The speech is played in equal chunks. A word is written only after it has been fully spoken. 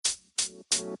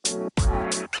Welcome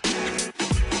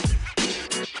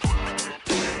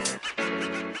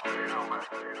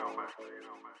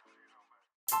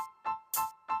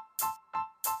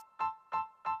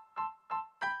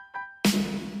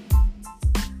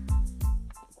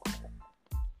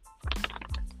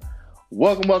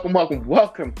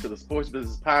to the Sports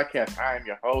Business Podcast. I am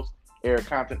your host, Eric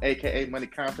Compton, aka Money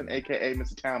Compton, aka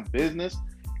Mr. Town Business.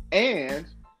 And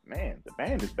man, the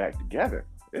band is back together.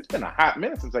 It's been a hot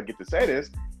minute since I get to say this.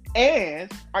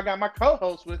 And I got my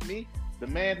co-host with me, the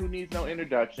man who needs no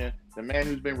introduction, the man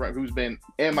who's been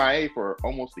MIA for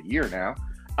almost a year now.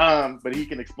 But he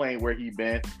can explain where he's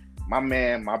been. My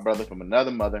man, my brother from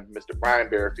another mother, Mr. Brian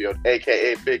Barrefield,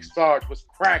 aka Big Sarge. What's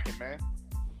cracking, man?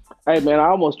 Hey, man, I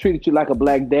almost treated you like a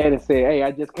black dad and said, hey,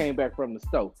 I just came back from the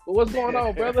stove. But what's going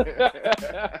on, brother?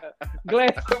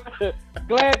 glad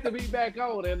to be back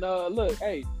on. And look,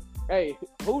 hey,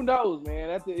 who knows, man?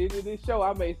 At the end of this show,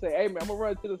 I may say, hey, man, I'm going to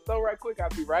run to the store right quick. I'll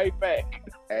be right back.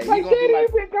 Hey, like, Daddy,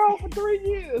 you've been gone for 3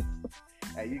 years.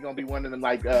 Hey, you're going to be one of them,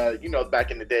 like,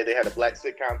 back in the day, they had a black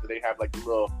sitcoms that they have, like, a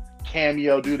little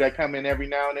cameo dude that come in every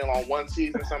now and then on one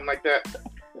season, something like that.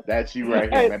 That's you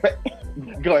right here, man. But,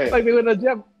 go ahead. Like when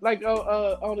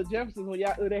on the Jeffersons when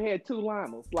they had two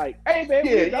Lionels. Like, hey man,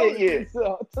 yeah.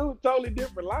 Two totally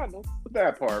different Lionels.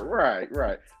 That part, right.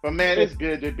 But man, it's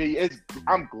good to be.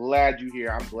 I'm glad you're here.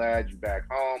 I'm glad you're back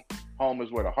home. Home is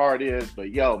where the heart is.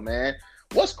 But yo, man,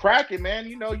 what's cracking,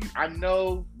 man? I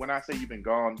know when I say you've been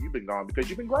gone because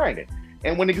you've been grinding.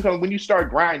 And when you start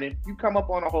grinding, you come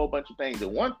up on a whole bunch of things.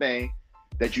 And one thing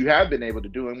that you have been able to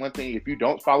do, and one thing, if you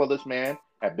don't follow this man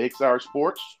at Big Sarge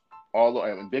Sports,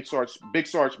 Big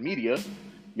Sarge Media,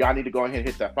 y'all need to go ahead and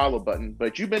hit that follow button.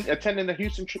 But you've been attending the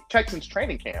Houston Texans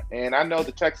training camp, and I know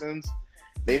the Texans,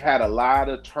 they've had a lot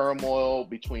of turmoil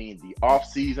between the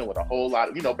offseason with a whole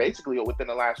lot of, basically within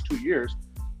the last 2 years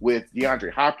with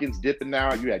DeAndre Hopkins dipping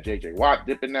out. You had J.J. Watt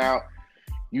dipping out.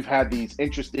 You've had these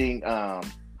interesting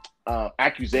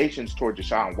accusations toward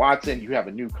Deshaun Watson. You have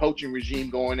a new coaching regime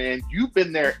going in. You've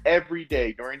been there every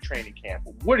day during training camp.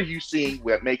 What are you seeing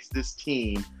that makes this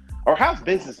team, or how's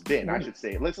business been? I should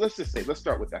say. Let's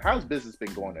start with that. How's business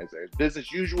been going? Is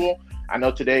business usual? I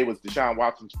know today was Deshaun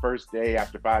Watson's first day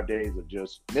after 5 days of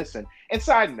just missing. And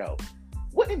side note,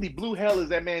 what in the blue hell is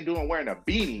that man doing wearing a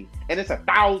beanie? And it's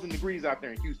 1,000 degrees out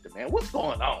there in Houston, man. What's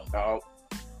going on, dog?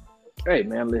 Hey,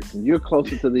 man, listen, you're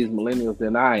closer to these millennials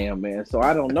than I am, man. So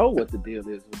I don't know what the deal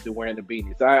is with you wearing the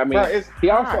beanies. I mean,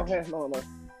 he also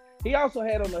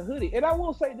had on a hoodie. And I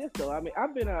will say this, though. I mean,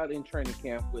 I've been out in training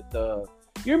camp with,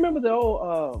 you remember the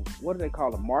old, what do they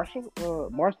call them?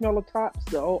 Marshmallow tops?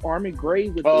 The old Army gray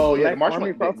with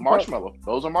the marshmallow.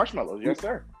 Those are marshmallows. Yes,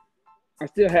 sir. I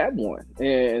still have one.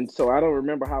 And so I don't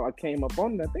remember how I came up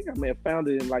on it. I think I may have found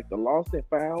it in like the Lost and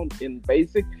Found in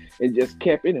Basic and just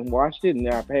kept it and watched it. And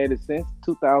I've had it since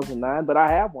 2009, but I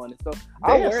have one. And so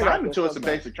they assigned it to us in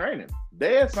basic training.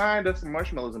 They assigned us some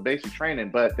marshmallows in basic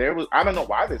training, but I don't know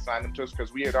why they signed them to us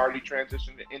because we had already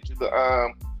transitioned into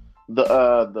the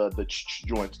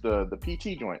joints, the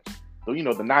PT joints. So,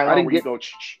 the nylon where you go.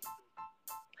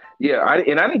 Yeah, I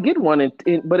didn't get one,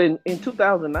 but in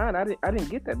 2009, I didn't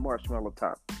get that marshmallow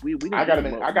top. We didn't I got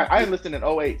them. I enlisted in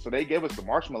 2008, so they gave us the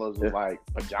marshmallows as like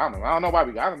pajamas. I don't know why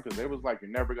we got them because it was like you're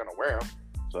never gonna wear them,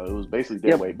 so it was basically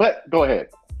their way. But go ahead.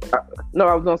 No,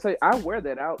 I was gonna say I wear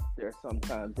that out there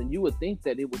sometimes, and you would think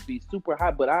that it would be super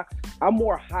hot, but I'm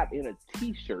more hot in a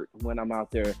t-shirt when I'm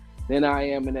out there than I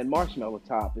am in that marshmallow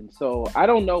top, and so I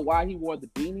don't know why he wore the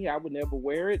beanie. I would never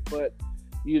wear it, but.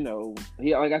 He,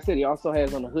 like I said, he also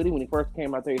has on a hoodie. When he first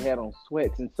came out there, he had on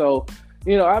sweats. And so,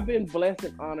 I've been blessed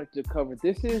and honored to cover.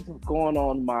 This is going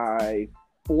on my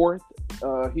 4th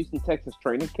Houston, Texas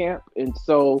training camp. And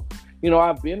so,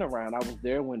 I've been around. I was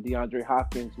there when DeAndre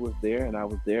Hopkins was there, and I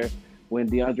was there when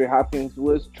DeAndre Hopkins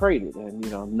was traded. And,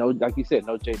 no, like you said,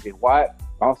 no J.J. Watt.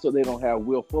 Also, they don't have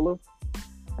Will Fuller.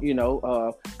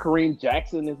 Kareem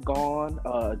Jackson is gone.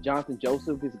 Jonathan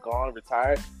Joseph is gone,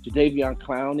 retired. Jadeveon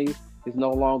Clowney is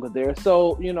no longer there.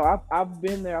 So, I've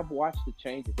been there. I've watched the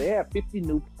changes. They have 50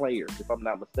 new players, if I'm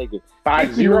not mistaken.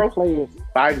 50 players.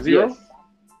 50 yes.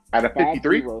 Out of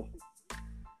 53?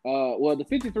 Well, the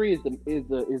 53 is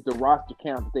the roster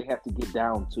count that they have to get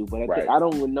down to. But I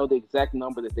don't even know the exact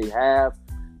number that they have,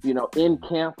 in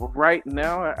camp right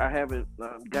now. I haven't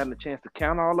gotten a chance to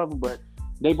count all of them, but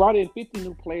they brought in 50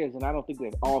 new players, and I don't think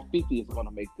that all 50 is going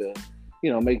to make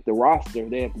the roster.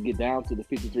 They have to get down to the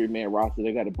 53-man roster.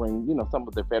 They got to bring, some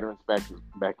of their veterans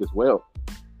back as well.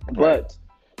 Right. But,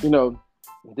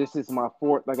 this is my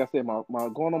 4th, like I said, my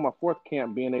going on my 4th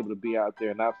camp, being able to be out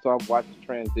there. And I've watched the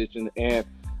transition. And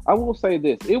I will say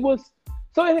this, it was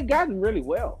So it had gotten really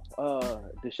well.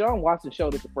 Deshaun Watson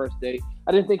showed it the first day.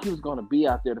 I didn't think he was going to be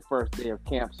out there the first day of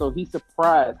camp, so he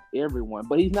surprised everyone.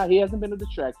 But he's not. He hasn't been a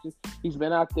distraction. He's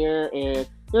been out there and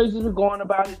he's just been going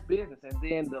about his business. And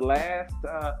then the last,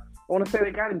 I want to say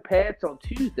they got him pads on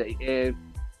Tuesday, and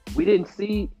we didn't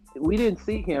see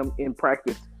him in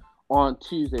practice on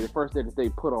Tuesday, the first day that they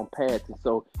put on pads. And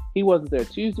so he wasn't there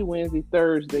Tuesday, Wednesday,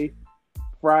 Thursday,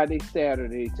 Friday,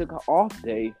 Saturday. He took an off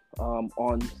day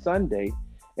on Sunday,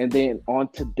 and then on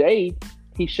today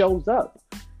he shows up.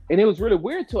 And it was really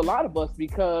weird to a lot of us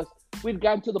because we'd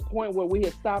gotten to the point where we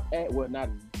had stopped at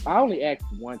I only asked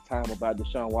one time about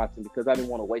Deshaun Watson because I didn't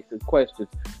want to waste his questions,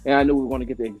 and I knew we were going to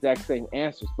get the exact same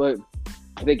answers. But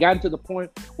they got to the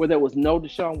point where there was no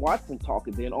Deshaun Watson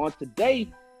talking. Then on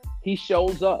today, he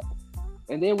shows up,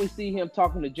 and then we see him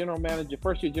talking to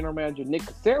first-year general manager Nick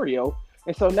Caserio.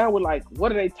 And so now we're like,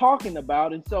 what are they talking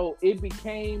about? And so it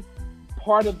became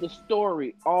part of the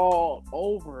story all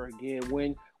over again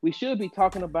when we should be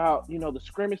talking about, the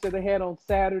scrimmage that they had on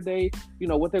Saturday,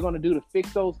 what they're going to do to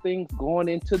fix those things going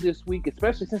into this week,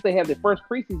 especially since they had their first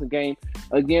preseason game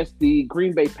against the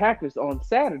Green Bay Packers on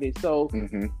Saturday. So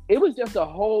It was just a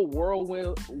whole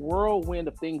whirlwind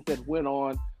of things that went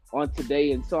on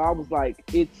today. And so I was like,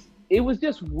 it was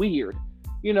just weird.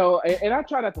 And I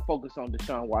try not to focus on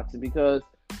Deshaun Watson because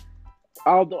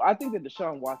although I think that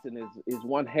Deshaun Watson is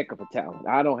one heck of a talent,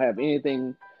 I don't have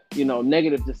anything,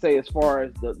 negative to say as far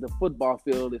as the football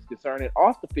field is concerned. And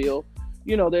off the field,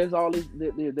 there's all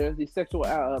there's these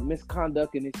sexual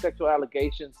misconduct and these sexual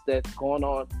allegations that's going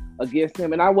on against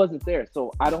him. And I wasn't there,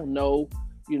 so I don't know,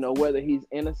 whether he's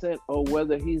innocent or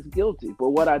whether he's guilty. But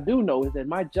what I do know is that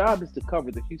my job is to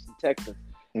cover the Houston Texans.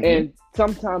 And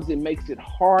sometimes it makes it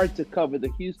hard to cover the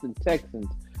Houston Texans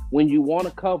when you want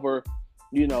to cover,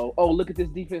 look at this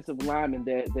defensive lineman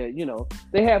that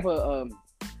they have a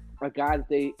guy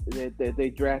that they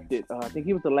drafted. I think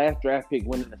he was the last draft pick,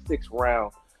 went in the 6th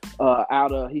round.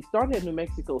 He started at New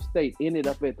Mexico State, ended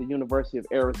up at the University of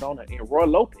Arizona, in Roy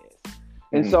Lopez.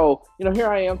 And so, here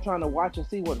I am trying to watch and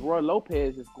see what Roy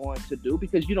Lopez is going to do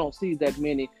because you don't see that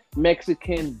many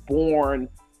Mexican-born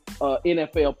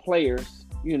NFL players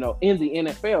in the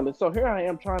NFL. And so here I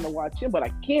am trying to watch him, but I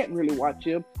can't really watch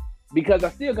him because I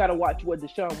still got to watch what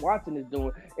Deshaun Watson is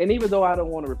doing. And even though I don't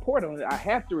want to report on it, I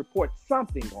have to report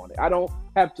something on it. I don't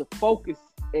have to focus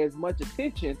as much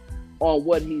attention on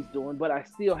what he's doing, but I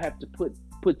still have to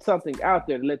put something out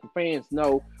there to let the fans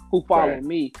know who follow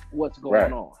me what's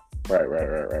going on.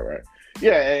 Right.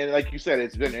 Yeah, and like you said,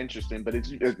 it's been interesting, but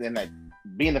it's and that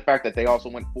being the fact that they also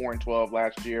went 4-12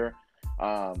 last year,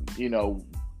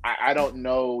 I don't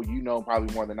know,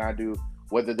 probably more than I do,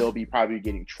 whether they'll be probably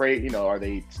getting trade, are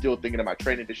they still thinking about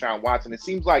trading Deshaun Watson? It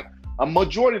seems like a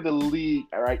majority of the league,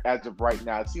 right, as of right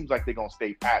now, it seems like they're going to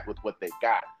stay pat with what they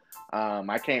got.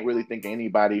 I can't really think of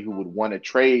anybody who would want to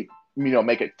trade,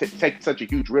 take such a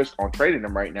huge risk on trading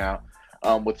them right now,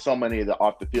 with so many of the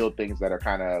off the field things that are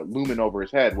kind of looming over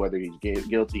his head, whether he's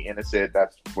guilty, innocent.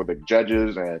 That's for the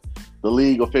judges and the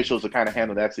league officials to kind of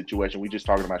handle that situation. We're just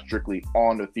talking about strictly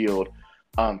on the field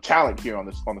talent here on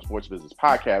the Sports Business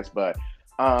Podcast. But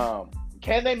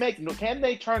can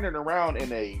they turn it around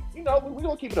in a, we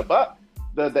don't keep it a buck.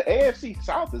 The AFC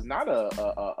South is not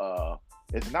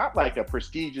it's not like a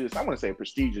prestigious, I want to say a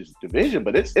prestigious division,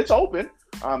 but it's open.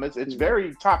 It's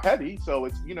very top heavy. So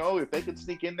it's, if they could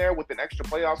sneak in there with an extra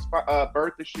playoff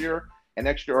berth this year,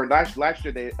 last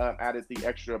year they added the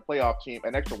extra playoff team,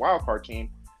 an extra wild card team.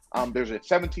 There's a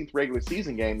 17th regular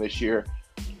season game this year.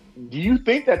 Do you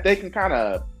think that they can kind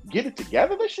of get it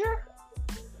together this year?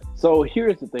 So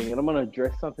here's the thing, and I'm going to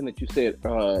address something that you said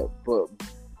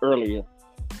earlier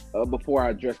before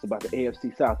I addressed about the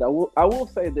AFC South. I will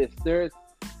say this: there's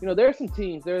some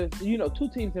teams. There's 2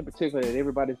 teams in particular that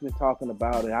everybody's been talking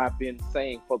about, and I've been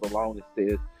saying for the longest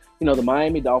is the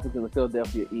Miami Dolphins and the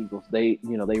Philadelphia Eagles. They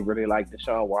really like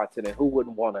Deshaun Watson, and who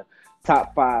wouldn't want a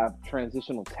top 5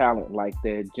 transitional talent like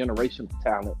that, generational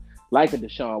talent like a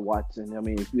Deshaun Watson? I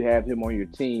mean, if you have him on your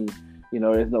team,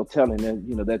 there's no telling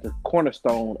that, that the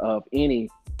cornerstone of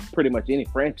pretty much any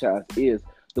franchise is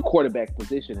the quarterback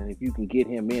position. And if you can get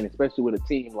him in, especially with a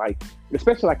team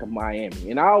especially like a Miami.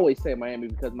 And I always say Miami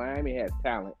because Miami has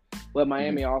talent, but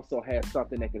Miami also has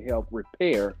something that can help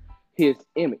repair his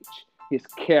image, his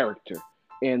character.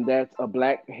 And that's a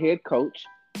black head coach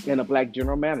and a black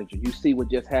general manager. You see what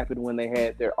just happened when they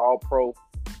had their all-pro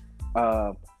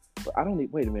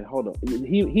wait a minute, hold on.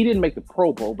 He didn't make the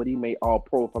Pro Bowl, but he made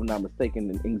All-Pro, if I'm not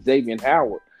mistaken. And Xavier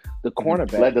Howard, the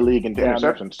cornerback, led the league in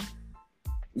interceptions.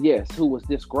 Yes, who was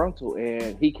disgruntled,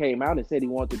 and he came out and said he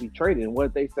wanted to be traded. And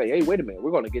what did they say? Hey, wait a minute,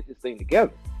 we're going to get this thing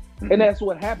together. And that's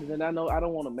what happens. And I know I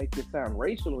don't want to make this sound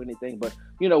racial or anything, but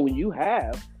when you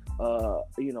have a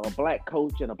black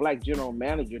coach and a black general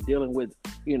manager dealing with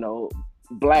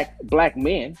black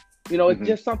men, it's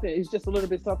just something. It's just a little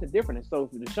bit something different. And so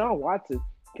if Deshaun Watson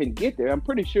can get there, I'm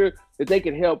pretty sure that they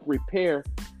can help repair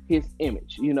his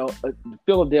image.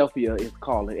 Philadelphia is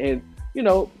calling, and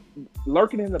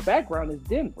lurking in the background is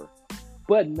Denver.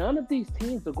 But none of these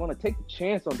teams are going to take a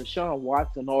chance on Deshaun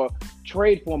Watson or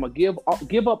trade for him or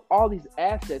give up all these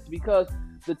assets, because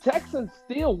the Texans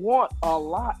still want a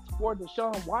lot for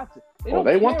Deshaun Watson.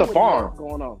 They want the farm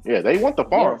going on. Yeah, they want the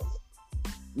farm.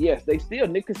 Yes, they still.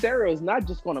 Nick Caserio is not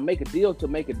just going to make a deal to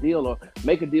make a deal or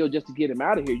make a deal just to get him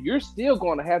out of here. You're still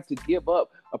going to have to give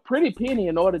up a pretty penny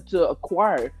in order to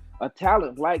acquire a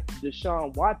talent like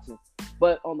Deshaun Watson.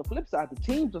 But on the flip side, the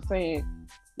teams are saying,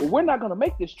 well, we're not going to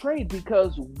make this trade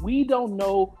because we don't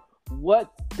know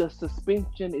what the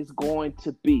suspension is going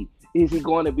to be. Is he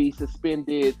going to be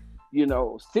suspended,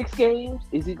 6 games?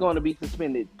 Is he going to be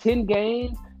suspended 10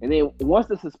 games? And then once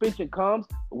the suspension comes,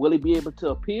 will he be able to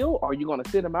appeal? Or are you going to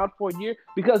sit him out for a year?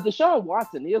 Because Deshaun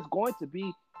Watson is going to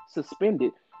be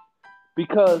suspended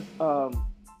because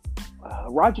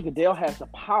Roger Goodell has the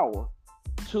power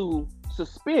to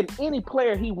suspend any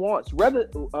player he wants, whether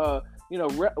or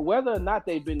not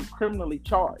they've been criminally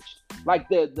charged. Like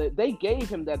they gave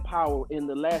him that power in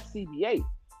the last CBA.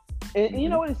 And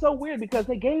it's so weird because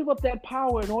they gave up that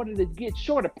power in order to get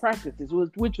shorter practices,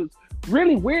 which was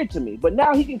really weird to me. But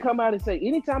now he can come out and say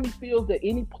anytime he feels that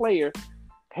any player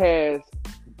has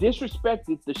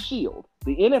disrespected the shield,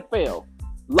 the NFL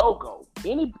logo,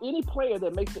 any player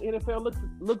that makes the NFL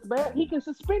look bad, he can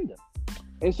suspend them.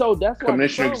 And so that's why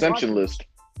commissioner exemption list.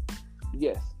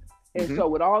 Yes. And so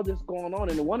with all this going on,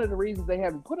 and one of the reasons they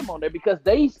haven't put him on there because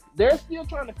they're still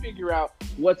trying to figure out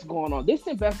what's going on. This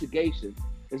investigation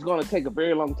is going to take a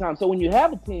very long time. So when you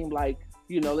have a team like,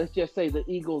 let's just say the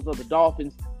Eagles or the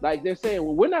Dolphins, like they're saying,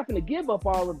 well, we're not going to give up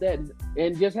all of that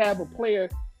and just have a player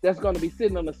that's going to be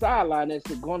sitting on the sideline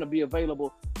that's going to be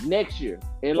available next year.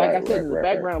 And like I said, in the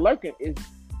background lurking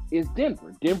is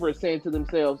Denver. Denver is saying to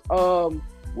themselves,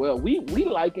 well, we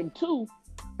like him too,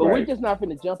 but we're just not going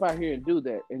to jump out here and do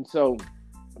that. And so,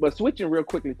 but switching real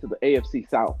quickly to the AFC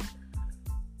South.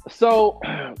 So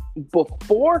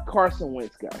before Carson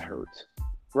Wentz got hurt,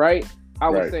 right? I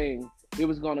was saying it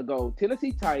was going to go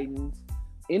Tennessee Titans,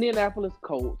 Indianapolis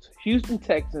Colts, Houston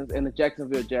Texans, and the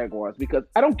Jacksonville Jaguars, because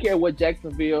I don't care what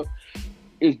Jacksonville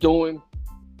is doing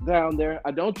down there.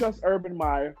 I don't trust Urban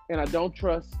Meyer, and I don't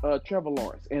trust Trevor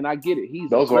Lawrence. And I get it.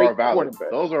 He's a great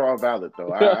quarterback. Those are all valid,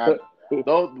 though.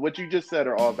 Those, what you just said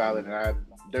are all valid, and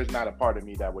there's not a part of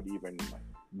me that would even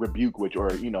rebuke which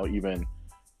or even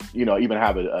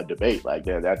have a debate like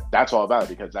that. That's all valid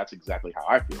because that's exactly how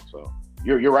I feel. So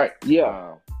you're right.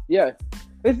 Yeah, yeah.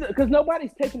 It's because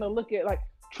nobody's taking a look at, like,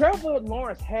 Trevor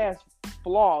Lawrence has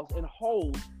flaws and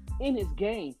holes in his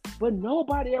game, but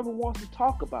nobody ever wants to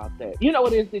talk about that. You know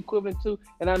what it's the equivalent to?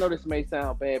 And I know this may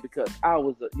sound bad because I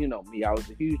was a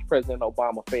huge President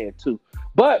Obama fan too.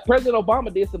 But President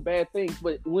Obama did some bad things,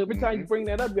 but every time you bring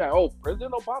that up, you're like, oh,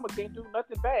 President Obama can't do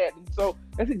nothing bad. And so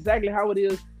that's exactly how it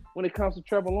is when it comes to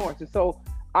Trevor Lawrence. And so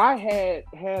I had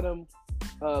him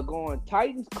going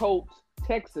Titans, Colts,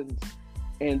 Texans,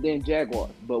 and then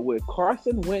Jaguars. But with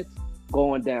Carson Wentz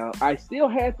going down, I still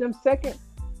had them second,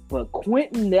 but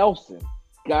Quentin Nelson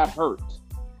got hurt.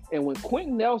 And when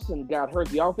Quentin Nelson got hurt,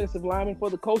 the offensive lineman for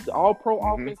the Colts, the all-pro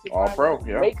offensive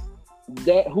lineman,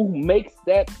 who makes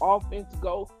that offense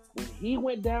go, when he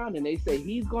went down and they say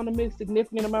he's going to miss a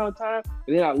significant amount of time,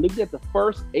 and then I looked at the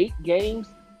first 8 games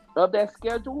of that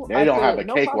schedule. They don't have a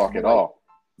cakewalk at all.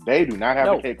 They do not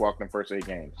have a cakewalk in the first 8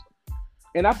 games.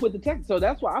 And I put the Texans, so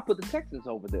that's why I put the Texans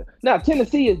over there. Now,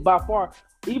 Tennessee is by far,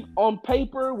 even on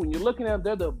paper, when you're looking at them,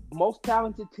 they're the most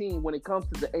talented team when it comes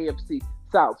to the AFC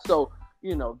South. So,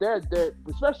 they're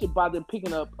especially by them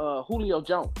picking up Julio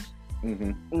Jones.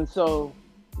 And so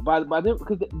by them,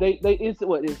 because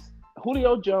it's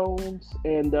Julio Jones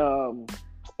and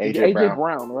AJ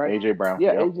Brown, right? AJ Brown.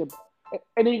 Yeah, yep. AJ.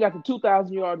 And then you got the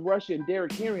 2,000-yard rusher and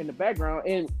Derrick Henry in the background.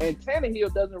 And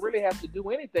Tannehill doesn't really have to do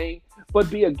anything but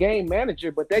be a game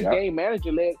manager. But that game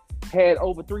manager had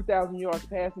over 3,000 yards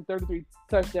passing, 33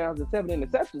 touchdowns, and 7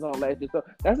 interceptions on last year. So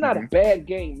that's not a bad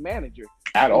game manager.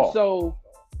 At all. So,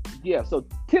 so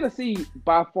Tennessee,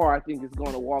 by far, I think, is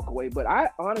going to walk away. But I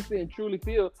honestly and truly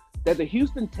feel that the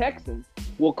Houston Texans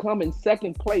will come in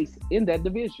second place in that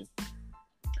division.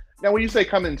 Now, when you say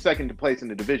come in second place in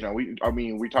the division,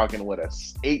 we're talking what, a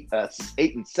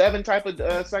 8-7 type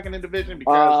of second in division?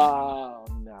 Because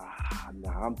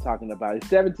nah, I'm talking about it.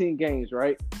 17 games,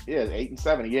 right? Yeah,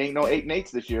 8-7. He ain't no 8-8s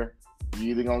this year.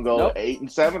 You either gonna go Nope.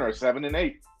 8-7 or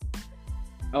 7-8.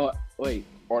 Oh wait.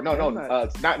 Or no,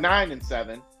 That's it's not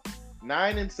 9-7.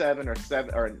 9-7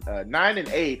 or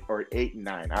 9-8 or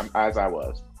 8-9. As I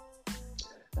was.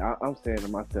 I'm saying to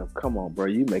myself, come on, bro,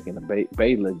 you making the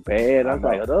Bay look bad. I'm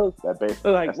like, are those?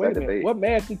 Like, wait a minute, what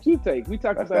math did you take? We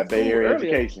talked That's about that Bay Area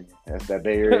earlier. education. That's that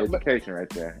Bay Area education right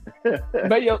there.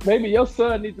 Maybe your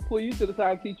son needs to pull you to the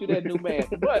side and teach you that new math.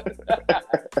 But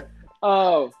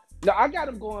no, I got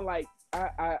him going like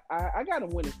I got him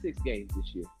winning 6 games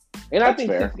this year, and I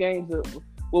think fair. 6 games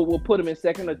will put him in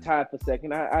second or tied for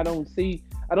second. I don't see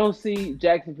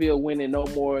Jacksonville winning no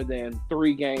more than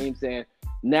 3 games, and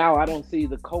now I don't see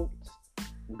the Colts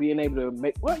being able to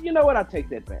make. Well, you know what? I take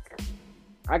that back.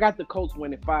 I got the Colts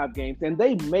winning 5 games, and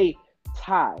they may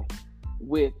tie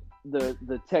with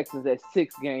the Texans at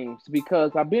 6 games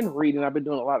because I've been doing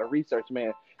a lot of research,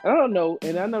 man. And I don't know,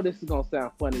 and I know this is gonna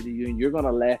sound funny to you, and you're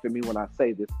gonna laugh at me when I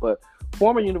say this, but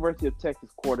former University of Texas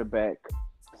quarterback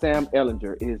Sam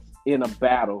Ehlinger is in a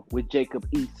battle with Jacob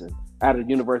Eason out of the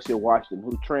University of Washington,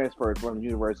 who transferred from the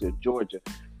University of Georgia,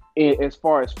 as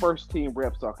far as first team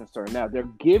reps are concerned. Now they're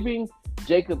giving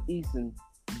Jacob Eason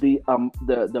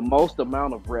the most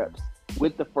amount of reps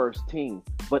with the first team,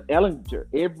 but Ehlinger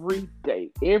every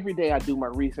day I do my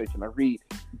research and I read,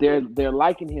 they're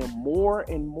liking him more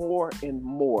and more and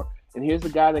more. And here's a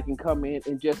guy that can come in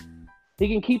and he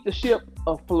can keep the ship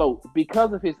afloat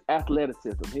because of his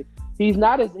athleticism. His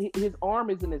arm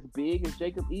isn't as big as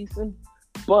Jacob Eason,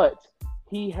 but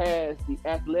he has the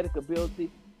athletic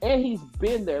ability, and he's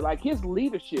been there. Like, his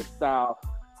leadership style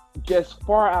just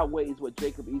far outweighs what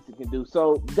Jacob Eason can do.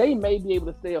 So they may be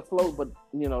able to stay afloat, but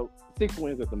 6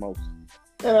 wins at the most.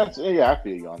 Yeah, I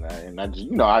feel you on that. And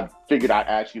I figured I'd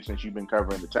ask you since you've been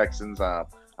covering the Texans. I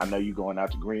know you going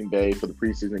out to Green Bay for the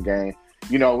preseason game.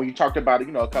 When you talked about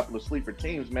a couple of sleeper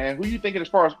teams, man, who are you thinking as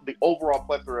far as the overall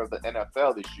plethora of the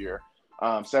NFL this year?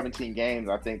 17 games.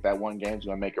 I think that one game's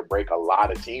going to make or break a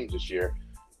lot of teams this year.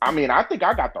 I mean, I think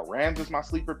I got the Rams as my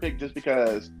sleeper pick just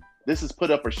because this is put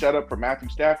up or shut up for Matthew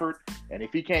Stafford. And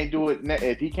if he can't do it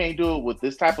with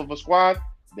this type of a squad,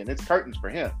 then it's curtains for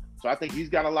him. So I think he's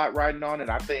got a lot riding on it.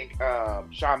 I think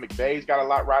Sean McVay's got a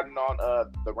lot riding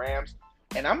on the Rams.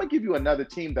 And I'm going to give you another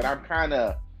team that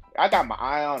I got my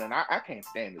eye on, and I can't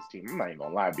stand this team. I'm not even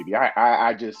going to lie, BB.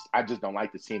 I just don't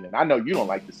like this team. And I know you don't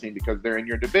like this team because they're in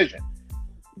your division.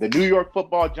 The New York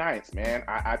Football Giants, man.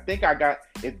 I think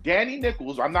if Danny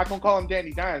Nichols, I'm not going to call him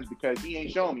Danny Dimes because he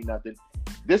ain't showing me nothing.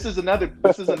 This is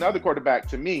another quarterback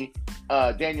to me,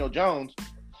 Daniel Jones.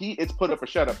 It's put up or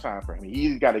shut up time for him.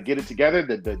 He's got to get it together.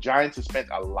 The Giants have spent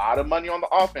a lot of money on the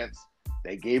offense.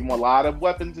 They gave him a lot of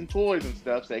weapons and toys and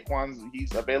stuff.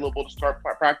 He's available to start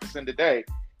practicing today.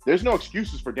 There's no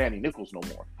excuses for Danny Nichols no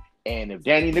more. And if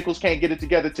Danny Nichols can't get it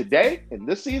together today in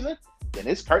this season, then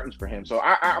it's curtains for him. So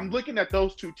I'm looking at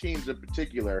those 2 teams in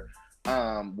particular,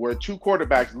 where 2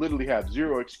 quarterbacks literally have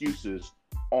 0 excuses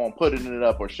on putting it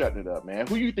up or shutting it up, man.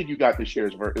 Who do you think you got this year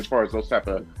as far as those type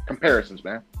of comparisons,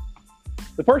 man?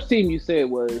 The first team you said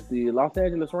was the Los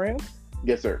Angeles Rams?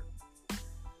 Yes, sir.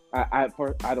 I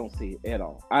don't see it at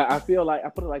all. I feel like, I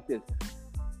put it like this.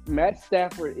 Matt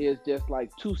Stafford is just like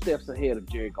 2 steps ahead of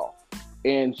Jared Goff.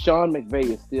 And Sean McVay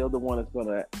is still the one that's going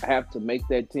to have to make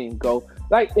that team go.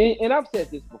 And I've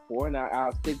said this before, and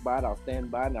I'll stick by it, I'll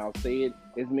stand by it, and I'll say it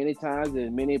as many times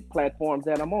and many platforms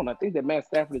that I'm on. I think that Matt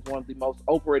Stafford is one of the most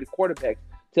overrated quarterbacks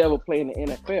to ever play in the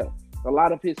NFL. A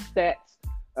lot of his stats,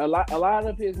 a lot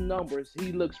of his numbers,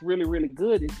 he looks really, really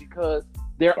good is because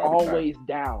they're always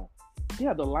down.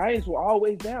 Yeah, the Lions were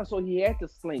always down, so he had to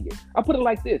sling it. I'll put it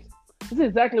like this. This is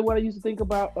exactly what I used to think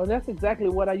about, or that's exactly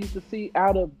what I used to see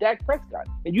out of Dak Prescott.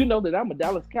 And you know that I'm a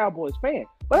Dallas Cowboys fan,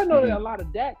 but I know that a lot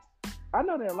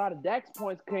of Dak's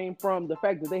points came from the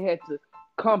fact that they had to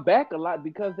come back a lot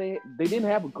because they didn't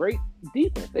have a great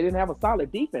defense. They didn't have a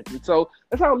solid defense. And so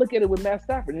that's how I look at it with Matt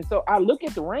Stafford. And so I look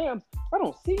at the Rams, I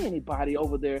don't see anybody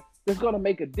over there that's going to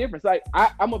make a difference. Like,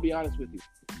 I'm going to be honest with you.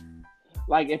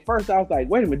 Like, at first I was like,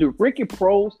 wait a minute, do Ricky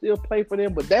Prohl still play for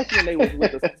them? But that's when they was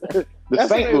with the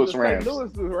St. Louis Rams.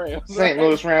 St.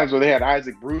 Louis Rams, where they had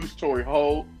Isaac Bruce, Torrey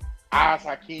Holt, Oz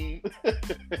Hakeem.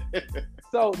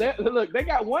 So look, they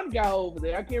got one guy over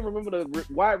there. I can't remember the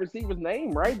wide receiver's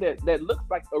name, right? That looks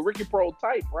like a Ricky Prohl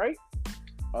type, right?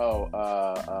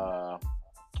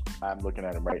 I'm looking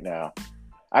at him right now.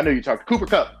 I know you're talking Cooper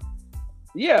Kupp.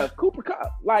 Yeah, Cooper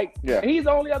Kupp. Yeah. He's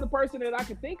the only other person that I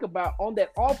can think about on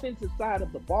that offensive side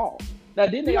of the ball. Now,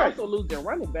 didn't they also lose their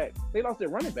running back? They lost their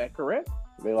running back, correct?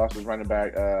 They lost his running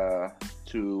back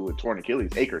to torn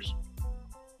Achilles, Akers.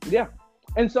 Yeah.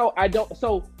 And so I just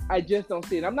don't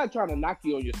see it. I'm not trying to knock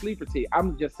you on your sleeper team.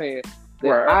 I'm just saying that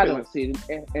Right, I I feel don't it. see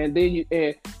it. And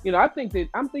then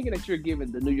I'm thinking that you're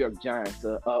giving the New York Giants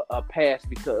a pass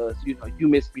because you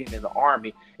miss being in the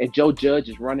Army and Joe Judge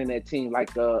is running that team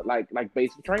like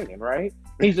basic training, right?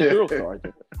 He's a drill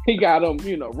sergeant. He got them,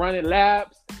 running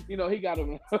laps. He got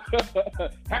them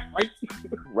right,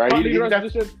 Right, hardly rush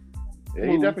position, he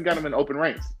definitely got him in open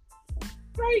ranks.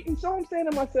 right. And so I'm saying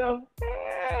to myself,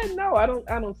 no, I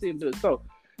don't see him do it. So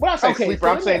When I say okay, sleeper,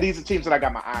 so I'm saying these are teams that I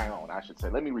got my eye on. I should say.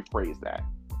 Let me rephrase that.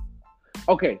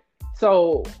 okay,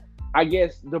 so I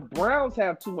guess the Browns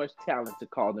have too much talent to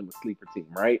call them a sleeper team,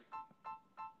 right?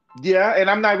 Yeah, and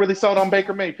I'm not really sold on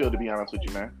Baker Mayfield, to be honest with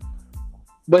you, man.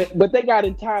 But they got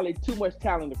entirely too much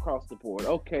talent across the board.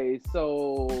 Okay,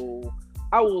 so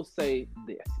I will say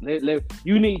this: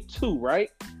 you need two, right?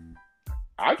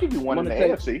 I'll give you one in the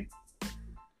AFC.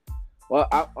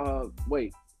 Well,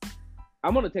 wait.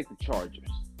 I'm gonna take the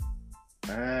Chargers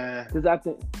because I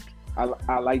think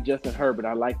I like Justin Herbert.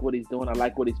 I like what he's doing. I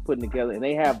like what he's putting together, and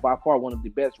they have by far one of the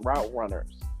best route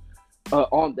runners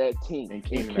on that team. And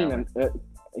Keenan Allen.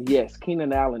 Yes,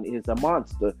 Keenan Allen is a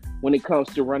monster when it comes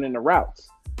to running the routes,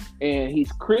 and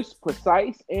he's crisp,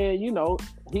 precise, and he'll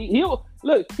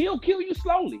kill you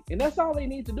slowly, and that's all they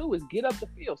need to do is get up the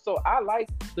field. So I like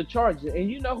the Chargers,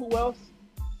 and you know who else?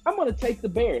 I'm going to take the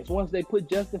Bears once they put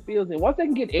Justin Fields in. Once they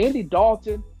can get Andy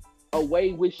Dalton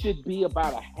away, which should be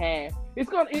about a half.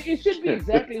 It should be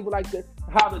exactly like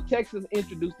how the Texans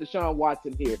introduced Deshaun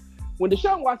Watson here. When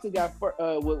Deshaun Watson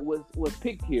was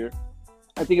picked here,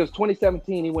 I think it was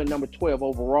 2017. He went number 12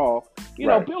 overall.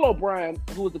 Right. Bill O'Brien,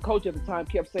 who was the coach at the time,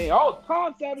 kept saying, "Oh,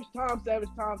 Tom Savage, Tom Savage,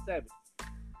 Tom Savage."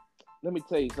 Let me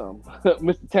tell you something,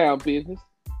 Mr. Town Business.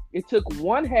 It took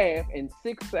 1 half and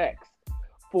 6 sacks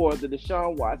for the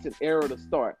Deshaun Watson era to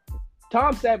start.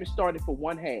 Tom Savage started for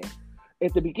 1 half.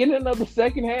 At the beginning of the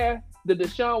second half, the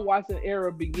Deshaun Watson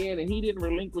era began, and he didn't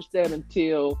relinquish that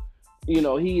until, he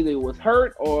either was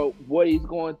hurt or what he's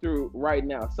going through right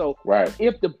now. So Right.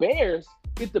 if the Bears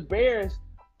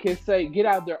can say, get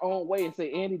out of their own way and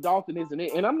say Andy Dalton isn't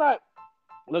it, and I'm not,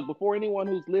 look, before anyone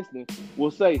who's listening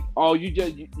will say, oh, you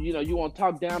want to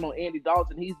talk down on Andy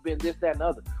Dalton, he's been this, that, and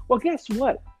other. Well, guess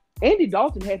what? Andy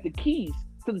Dalton had the keys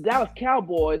to the Dallas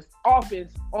Cowboys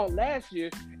offense on last year,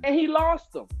 and he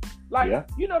lost them.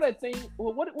 That thing.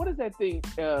 Well, what is that thing,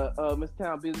 Mr.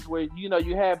 Town Business, where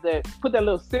you have that, put that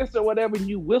little sensor or whatever, and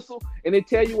you whistle, and they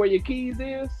tell you where your keys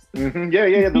is. Mm-hmm.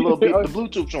 Yeah, the little the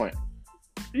Bluetooth joint.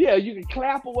 Yeah, you can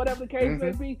clap or whatever the case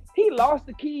may be. He lost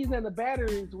the keys and the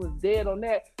batteries was dead on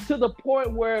that, to the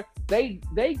point where they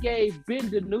gave Ben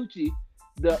DiNucci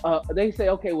they say,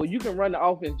 okay, well, you can run the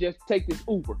offense, just take this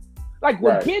Uber. Like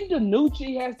when Ben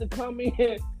DiNucci has to come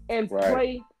in and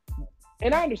play,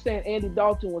 and I understand Andy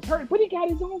Dalton was hurt, but he got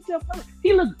his own self hurt.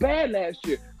 He looked bad last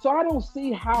year. So I don't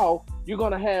see how you're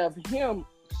going to have him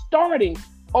starting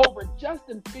over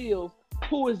Justin Fields,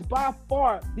 who is by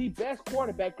far the best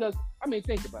quarterback. Because,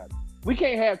 think about it. We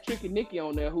can't have Tricky Nicky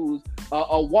on there who's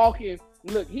a walk-in.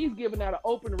 Look, he's giving out an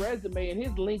open resume in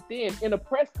his LinkedIn in a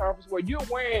press conference where you're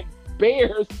wearing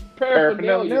Bears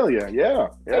paraphernalia. Yeah.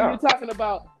 And you're talking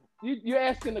about, you're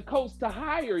asking the coach to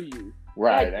hire you.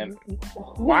 Right. And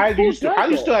how do you still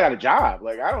got a job?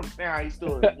 Like, I don't understand how he's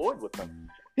still employed with them.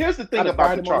 Here's the thing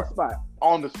about the Chargers.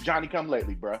 On this Johnny come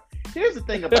lately, bro. Here's the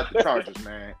thing about the Chargers,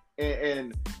 man.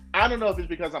 And I don't know if it's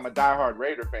because I'm a diehard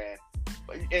Raider fan,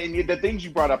 and the things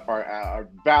you brought up are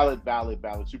valid.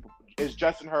 Is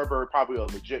Justin Herbert probably a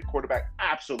legit quarterback?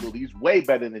 Absolutely. He's way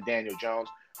better than Daniel Jones,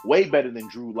 way better than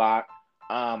Drew Lock.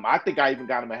 I think I even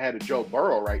got him ahead of Joe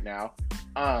Burrow right now.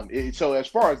 So as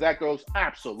far as that goes,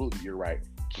 absolutely, you're right.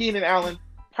 Keenan Allen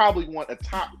probably a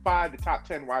top 5 to top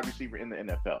 10 wide receiver in the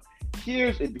NFL.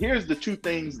 Here's the two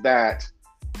things that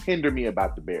hinder me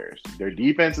about the Bears. Their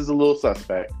defense is a little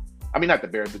suspect. I mean, not the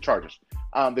Bears, the Chargers.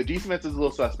 The defense is a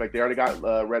little suspect. They already got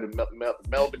rid of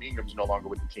Melvin Ingram's no longer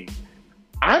with the team.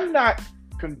 I'm not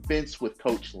convinced with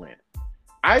Coach Lynn.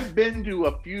 I've been to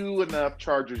a few enough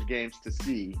Chargers games to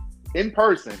see in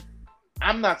person.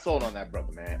 I'm not sold on that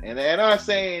brother, man. And I'm not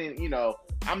saying,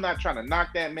 I'm not trying to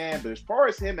knock that man, but as far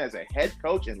as him as a head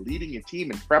coach and leading a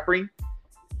team and prepping,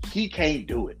 he can't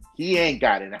do it. He ain't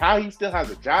got it. And how he still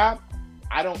has a job,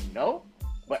 I don't know.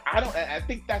 But I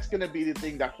think that's going to be the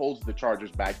thing that holds the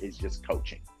Chargers back is just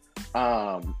coaching.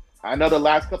 I know the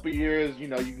last couple of years, you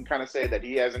can kind of say that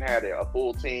he hasn't had a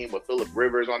full team with Phillip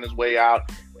Rivers on his way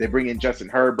out. They bring in Justin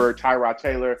Herbert, Tyrod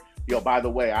Taylor. By the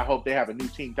way, I hope they have a new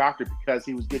team doctor because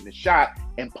he was getting a shot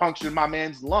and punctured my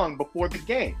man's lung before the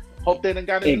game. Hope they done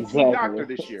got a new team doctor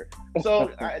this year.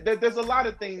 So there's a lot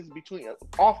of things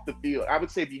off the field, I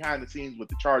would say behind the scenes with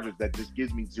the Chargers that just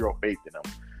gives me zero faith in them.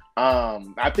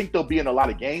 I think they'll be in a lot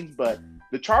of games, but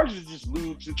The Chargers just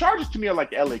lose. The Chargers to me are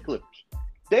like the LA Clippers.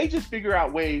 They just figure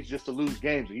out ways just to lose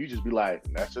games, and you just be like,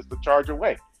 that's just the Charger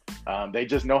way. They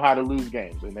just know how to lose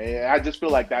games, and I just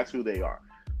feel like that's who they are.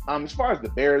 As far as the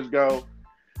Bears go,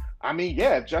 I mean,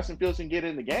 yeah, if Justin Fields can get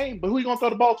in the game, but who you gonna throw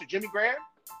the ball to? Jimmy Graham?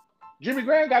 Jimmy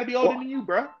Graham got to be older than you,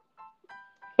 bro.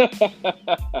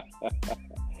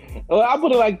 Well, I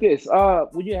put it like this: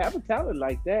 when you have a talent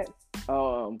like that,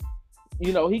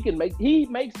 he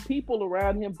makes people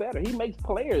around him better. He makes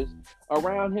players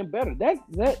around him better.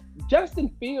 That Justin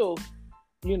Fields,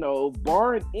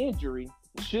 barring injury,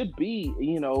 should be,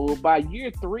 by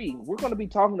year 3, we're going to be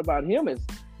talking about him as,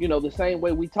 the same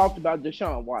way we talked about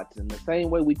Deshaun Watson, the same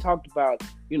way we talked about,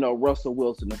 Russell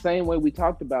Wilson, the same way we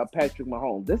talked about Patrick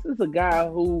Mahomes. This is a guy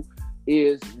who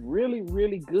is really,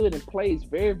 really good and plays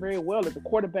very, very well at the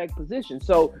quarterback position.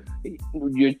 So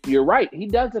you're right. He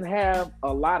doesn't have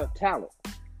a lot of talent.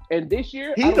 And this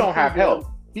year, he don't have help.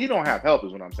 He don't have help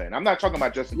is what I'm saying. I'm not talking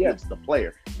about Justin Fields, the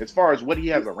player. As far as what he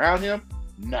has around him,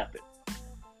 nothing.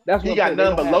 He got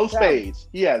none but low spades.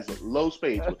 He has low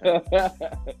spades with him.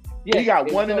 He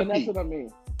got one in the peak. That's what I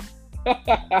mean.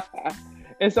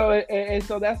 and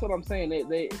so that's what I'm saying.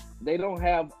 They don't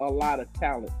have a lot of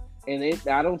talent, and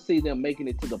I don't see them making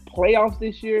it to the playoffs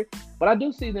this year. But I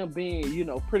do see them being,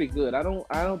 pretty good. I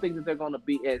don't think that they're going to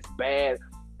be as bad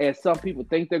as some people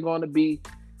think they're going to be,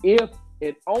 if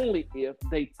and only if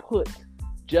they put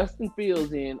Justin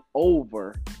Fields in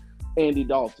over Andy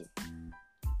Dalton.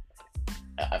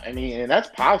 I mean, and that's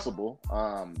possible.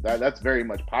 That's very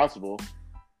much possible.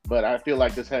 But I feel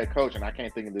like this head coach, and I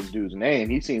can't think of this dude's name,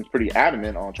 he seems pretty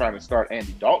adamant on trying to start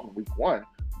Andy Dalton week 1.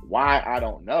 Why, I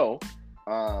don't know.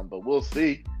 But we'll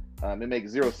see. It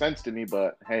makes zero sense to me,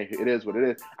 but hey, it is what it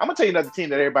is. I'm going to tell you another team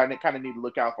that everybody kind of need to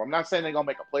look out for. I'm not saying they're going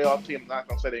to make a playoff team. I'm not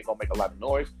going to say they're going to make a lot of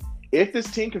noise. If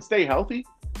this team can stay healthy,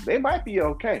 they might be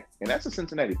okay. And that's the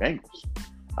Cincinnati Bengals.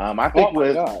 I think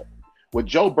with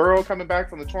Joe Burrow coming back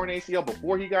from the torn ACL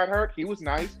before he got hurt, he was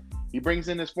nice. He brings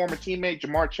in his former teammate,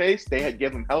 Jamar Chase. They had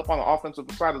given him help on the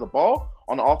offensive side of the ball,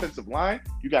 on the offensive line.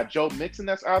 You got Joe Mixon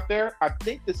that's out there. I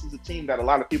think this is a team that a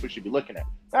lot of people should be looking at.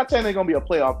 Not saying they're going to be a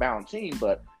playoff-bound team,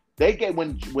 but they get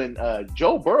when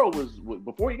Joe Burrow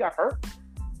before he got hurt,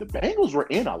 the Bengals were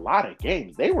in a lot of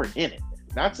games. They were in it.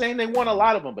 Not saying they won a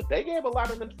lot of them, but they gave a lot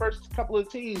of them first couple of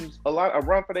teams a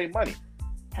run for their money.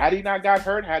 Had he not got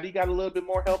hurt, had he got a little bit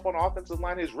more help on the offensive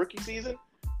line his rookie season,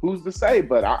 who's to say?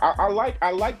 But I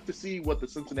like to see what the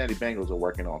Cincinnati Bengals are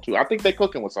working on too. I think they're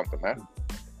cooking with something, man.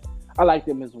 I like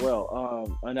them as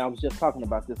well. And I was just talking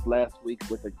about this last week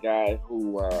with a guy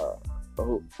who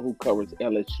covers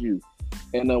LSU,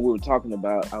 and we were talking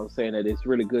about. I was saying that it's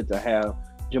really good to have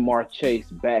Jamar Chase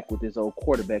back with his old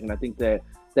quarterback, and I think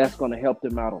that's going to help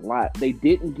them out a lot. They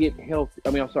didn't get they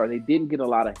didn't get a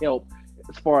lot of help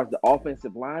as far as the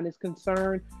offensive line is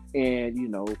concerned.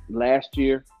 And, last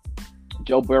year,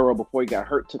 Joe Burrow, before he got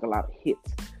hurt, took a lot of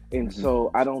hits. And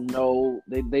so I don't know,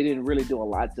 they didn't really do a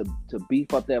lot to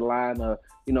beef up that line,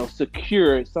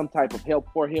 secure some type of help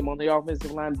for him on the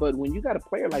offensive line. But when you got a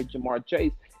player like Jamar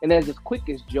Chase, and as quick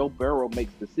as Joe Burrow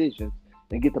makes decisions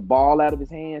and get the ball out of his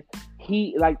hands,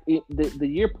 the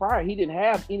year prior, he didn't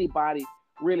have anybody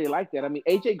really like that. I mean,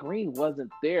 AJ Green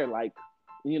wasn't there.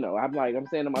 I'm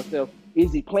saying to myself,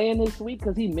 is he playing this week?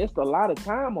 Because he missed a lot of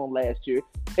time on last year,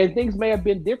 and things may have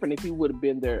been different if he would have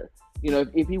been there.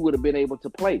 If he would have been able to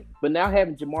play. But now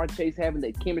having Jamar Chase, having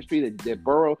that chemistry that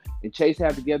Burrow and Chase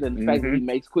have together, and the fact that he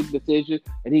makes quick decisions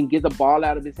and he can get the ball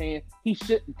out of his hand, he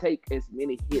shouldn't take as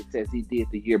many hits as he did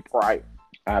the year prior.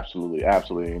 Absolutely.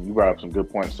 And you brought up some good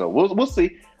points. So we'll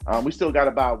see. We still got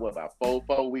about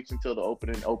 4 weeks until the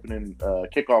opening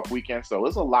kickoff weekend. So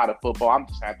it's a lot of football. I'm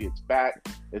just happy it's back.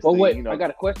 I got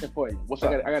a question for you. What's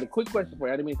up? I got a quick question for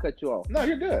you. I didn't mean to cut you off. No,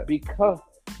 you're good.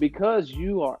 Because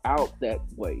you are out that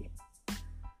way.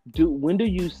 When do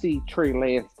you see Trey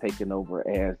Lance taking over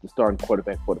as the starting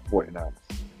quarterback for the 49ers?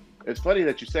 It's funny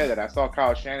that you say that. I saw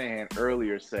Kyle Shanahan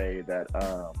earlier say that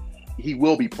he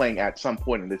will be playing at some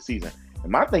point in this season.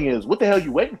 And my thing is, what the hell are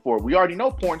you waiting for? We already know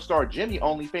porn star Jimmy,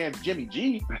 OnlyFans Jimmy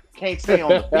G, can't stay on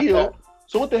the field.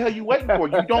 So what the hell are you waiting for?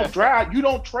 You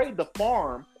don't trade the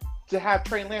farm to have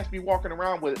Trey Lance be walking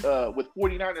around with a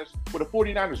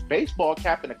 49ers baseball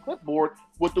cap and a clipboard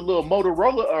with the little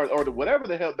Motorola or the whatever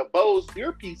the hell, the Bose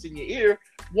earpiece in your ear,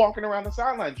 walking around the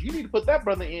sidelines. You need to put that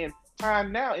brother in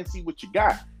time now and see what you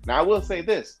got. Now, I will say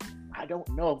this. I don't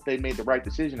know if they made the right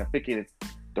decision of picking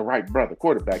the right brother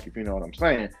quarterback, if you know what I'm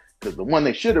saying. Because the one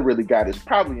they should have really got is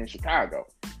probably in Chicago.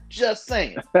 Just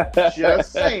saying.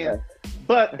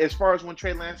 But as far as when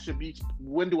Trey Lance should be,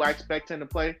 when do I expect him to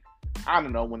play? I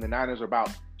don't know, when the Niners are about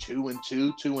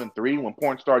 2-2, 2-3 when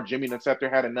porn star Jimmy Nunceptor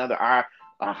had a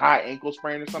high ankle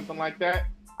sprain or something like that.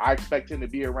 I expect him to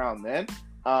be around then.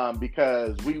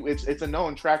 Because it's a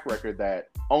known track record that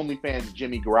OnlyFans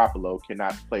Jimmy Garoppolo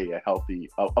cannot play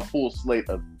a full slate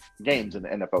of games in the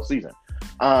NFL season.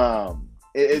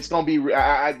 It's gonna be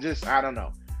I don't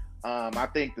know. I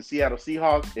think the Seattle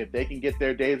Seahawks, if they can get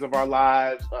their Days of Our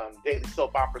Lives, daily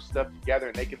soap opera stuff together,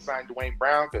 and they can sign Dwayne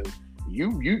Brown, because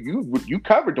you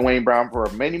covered Dwayne Brown for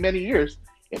many years.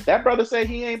 If that brother say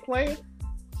he ain't playing,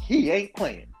 he ain't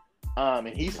playing. And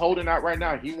he's holding out right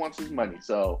now. He wants his money.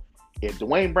 So if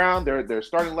Dwayne Brown, their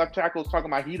starting left tackle, is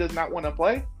talking about he does not want to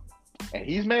play, and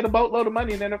he's made a boatload of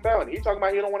money in the NFL, and he's talking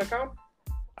about he don't want to come,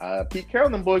 Pete Carroll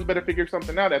and them boys better figure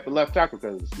something out at the left tackle,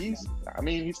 because he's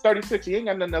 36. He ain't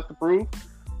got nothing else to prove.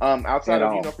 Outside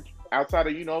of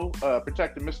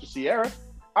protecting Mr. Sierra.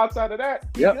 Outside of that,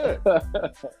 he's good.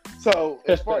 So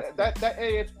as far as that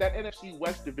NFC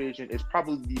West division is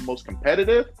probably the most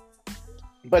competitive,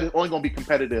 but it's only going to be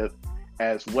competitive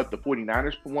as what the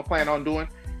 49ers plan on doing,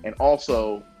 and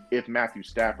also if Matthew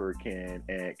Stafford can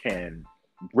get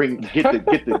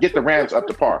the Rams up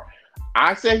to par.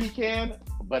 I say he can,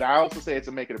 but I also say it's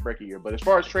a make it or break it year. But as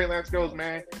far as Trey Lance goes,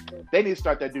 man, they need to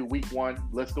start that dude week 1.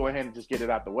 Let's go ahead and just get it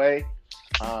out the way.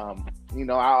 I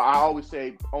always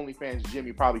say OnlyFans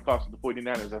Jimmy probably costed the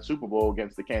 49ers a Super Bowl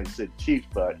against the Kansas City Chiefs,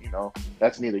 but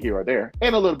that's neither here or there.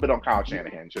 And a little bit on Kyle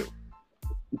Shanahan too.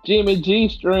 Jimmy G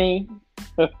String.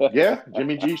 Yeah,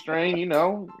 Jimmy G String,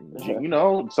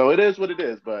 so it is what it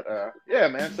is. But yeah,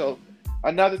 man. So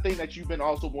another thing that you've been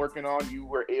also working on, you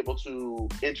were able to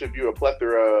interview a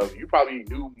plethora of, you probably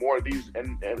knew more of these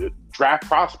draft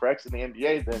prospects in the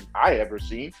NBA than I ever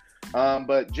seen.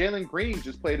 But Jalen Green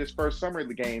just played his first summer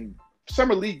league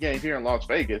game here in Las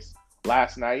Vegas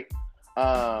last night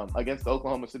against the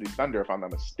Oklahoma City Thunder, if I'm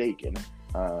not mistaken.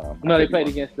 No, they played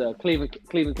against the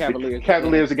Cleveland Cavaliers.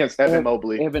 Cavaliers against Evan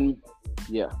Mobley.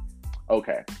 Yeah.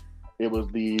 Okay. It was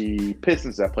the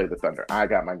Pistons that played the Thunder. I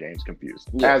got my games confused,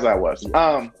 as I was.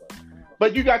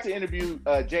 But you got to interview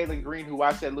Jalen Green, who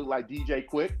I said looked like DJ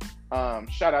Quick.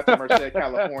 Shout out to Merced,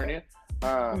 California,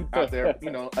 out there,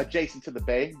 adjacent to the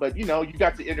Bay. But, you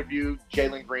got to interview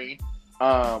Jalen Green.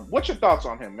 What's your thoughts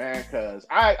on him, man? Because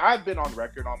I've been on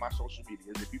record on my social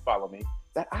medias, if you follow me,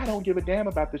 that I don't give a damn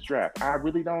about this draft. I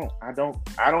really don't. I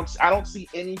don't see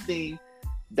anything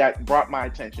that brought my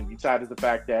attention besides the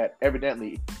fact that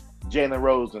evidently Jalen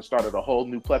Rose and started a whole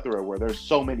new plethora where there's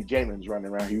so many Jalens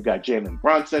running around. You got Jalen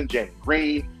Brunson, Jalen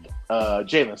Green,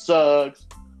 Jalen Suggs,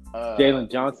 Jalen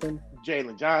Johnson.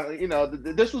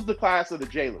 This was the class of the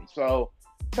Jalen. So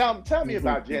tell me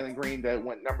about Jalen Green that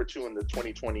went number 2 in the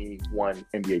 2021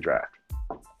 NBA draft.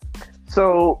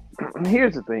 So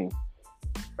here's the thing.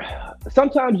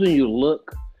 Sometimes when you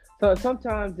look,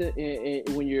 sometimes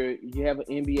when you have an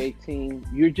NBA team,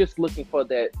 you're just looking for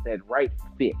that right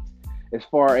fit. As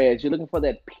far as you're looking for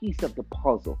that piece of the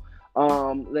puzzle.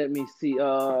 Let me see. Who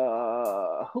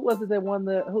was it that won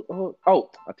the?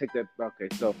 I'll take that. Okay,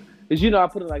 so as I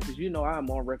put it like this. I'm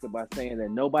on record by saying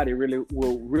that nobody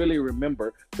will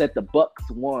remember that the Bucks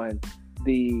won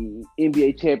the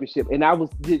NBA championship. And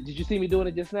did you see me doing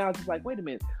it just now? I was just like, wait a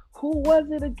minute. Who was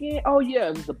it again? Oh yeah,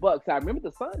 it was the Bucks. I remember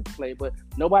the Suns played, but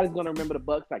nobody's gonna remember the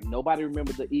Bucks. Like nobody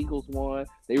remembers the Eagles won.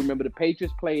 They remember the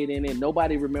Patriots played in it.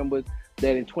 Nobody remembers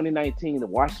that in 2019 the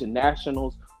Washington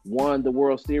Nationals won the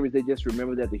World Series. They just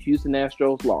remember that the Houston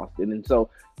Astros lost it. And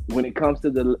so when it comes to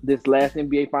this last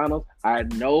NBA Finals, I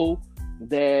know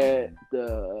that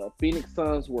the Phoenix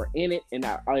Suns were in it, and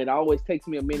it always takes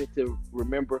me a minute to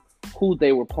remember who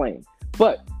they were playing.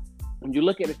 But when you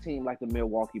look at a team like the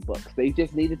Milwaukee Bucks, they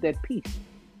just needed that piece,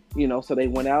 so they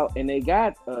went out and they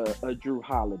got a Drew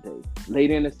Holiday.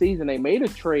 Later in the season, they made a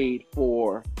trade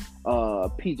for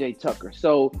PJ Tucker.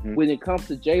 So when it comes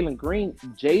to Jalen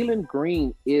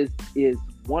Green is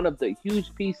one of the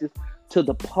huge pieces to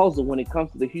the puzzle when it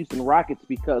comes to the Houston Rockets,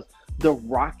 because the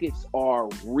Rockets are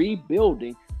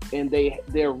rebuilding, and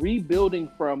they're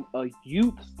rebuilding from a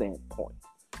youth standpoint.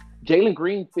 Jalen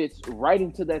Green fits right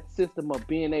into that system of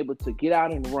being able to get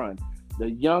out and run. The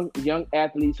young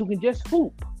athletes who can just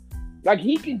hoop. Like,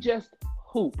 he can just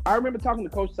hoop. I remember talking to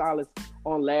Coach Silas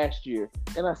on last year,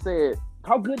 and I said,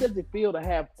 how good does it feel to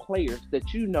have players that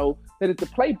that if the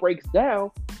play breaks down,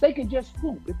 they can just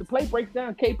hoop? If the play breaks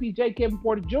down, KPJ, Kevin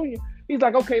Porter Jr., he's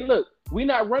like, okay, look, we're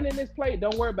not running this play.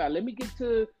 Don't worry about it. Let me get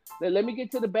to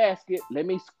the basket. Let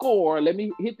me score. Let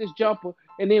me hit this jumper,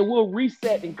 and then we'll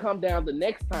reset and come down the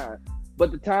next time.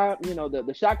 But the time,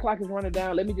 the shot clock is running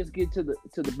down. Let me just get to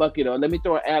the bucket, or let me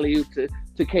throw an alley-oop to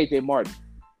KJ Martin.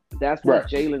 That's what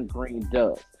Jalen Green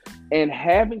does. And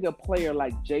having a player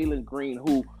like Jalen Green,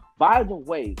 who, by the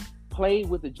way, played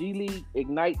with the G League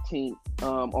Ignite team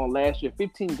on last year,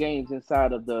 15 games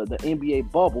inside of the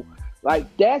NBA bubble, like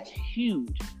that's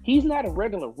huge. He's not a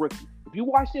regular rookie. If you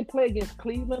watched him play against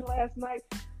Cleveland last night,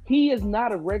 he is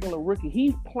not a regular rookie.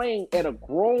 He's playing at a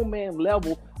grown man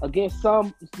level against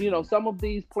some of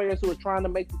these players who are trying to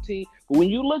make the team. But when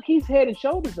you look, he's head and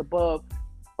shoulders above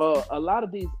a lot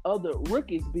of these other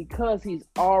rookies because he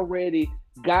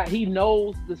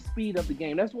knows the speed of the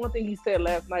game. That's one thing he said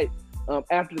last night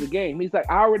after the game. He's like,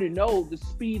 I already know the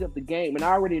speed of the game, and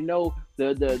I already know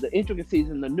the intricacies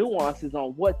and the nuances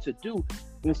on what to do.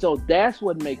 And so that's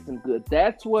what makes him good.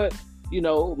 That's what,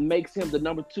 makes him the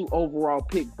number 2 overall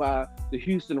pick by the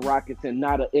Houston Rockets and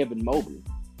not a Evan Mobley.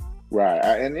 Right.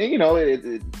 And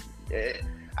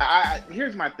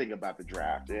here's my thing about the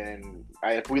draft. And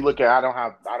if we look at, I don't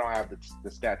have the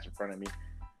stats in front of me.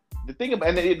 The thing about,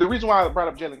 and the reason why I brought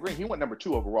up Jalen Green, he went number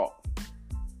 2 overall.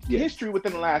 The history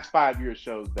within the last 5 years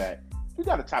shows that if you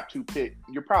got a top 2 pick,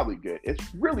 you're probably good. It's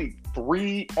really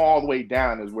 3 all the way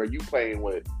down is where you playing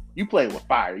with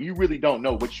fire. You really don't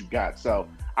know what you got. So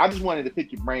I just wanted to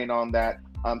pick your brain on that.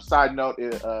 Side note,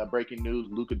 breaking news: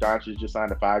 Luka Doncic just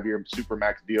signed a 5-year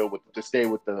supermax deal to stay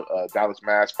with the Dallas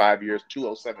Mavs. 5 years,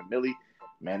 $207 million.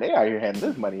 Man, they out here handing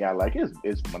this money out like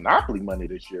it's monopoly money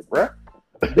this year, bruh.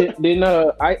 Then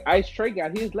Ice Trae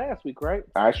got his last week, right?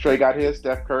 Ice Trae got his.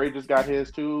 Steph Curry just got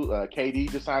his too.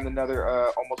 KD just signed another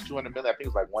almost $200 million. I think it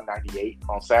was like 198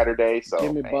 on Saturday. So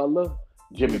Jimmy Butler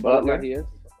got his.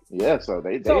 Yeah, so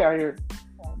they out here.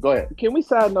 Go ahead. Can we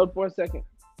side note for a second?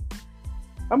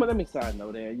 Let me side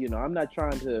note there. I'm not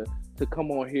trying to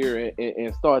come on here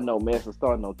and start no mess or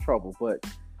start no trouble, but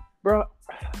bro,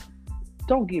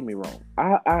 don't get me wrong.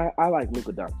 I like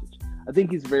Luka Doncic. I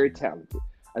think he's very talented.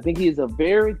 I think he is a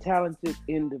very talented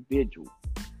individual.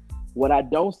 What I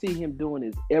don't see him doing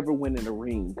is ever winning a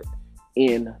ring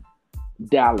in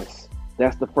Dallas.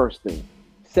 That's the first thing.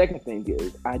 Second thing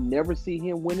is I never see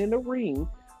him winning a ring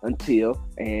until,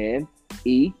 and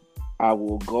I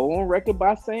will go on record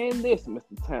by saying this,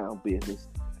 Mr. Town Business.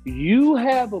 You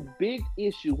have a big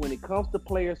issue when it comes to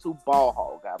players who ball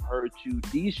hog. I've heard you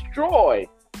destroy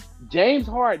James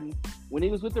Harden when he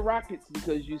was with the Rockets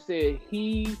because you said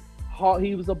he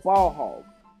was a ball hog.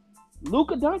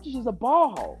 Luka Doncic is a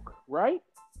ball hog, right?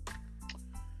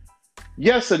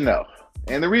 Yes and no.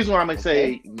 And the reason why I'm going to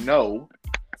say no,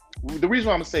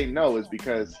 is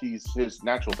because his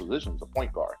natural position is a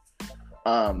point guard.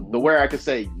 The where I could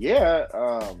say,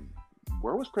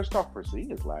 where was Kristaps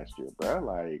Porzingis last year, bro?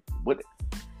 Like, what?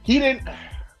 He didn't.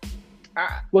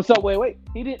 Wait.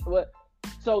 He didn't. What?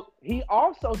 So he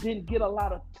also didn't get a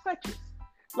lot of touches.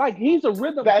 Like he's a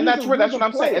rhythm. That's what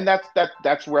I'm saying. And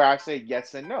that's where I say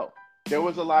yes and no. There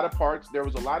was a lot of parts. There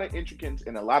was a lot of intricacies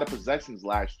and a lot of possessions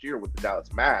last year with the Dallas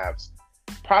Mavs.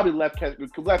 Probably left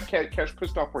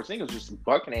Kristaps Porzingis just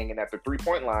bucket hanging at the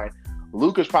 3-point line.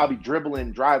 Luka's probably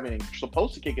dribbling, driving,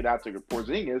 supposed to kick it out to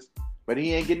Porzingis, but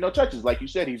he ain't getting no touches. Like you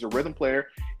said, he's a rhythm player.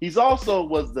 He's also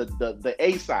was the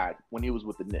A side when he was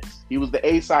with the Knicks. He was the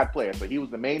A side player, so he was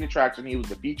the main attraction. He was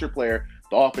the feature player.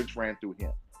 The offense ran through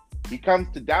him. He comes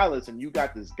to Dallas, and you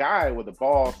got this guy where the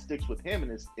ball sticks with him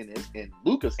in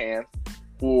Luka's hands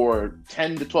for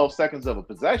 10 to 12 seconds of a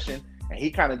possession, and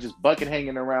he kind of just bucket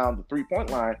hanging around the 3-point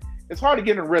line. It's hard to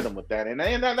get in rhythm with that, and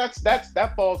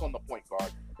that falls on the point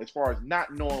guard as far as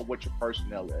not knowing what your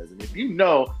personnel is. And if you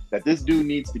know that this dude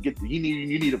needs to you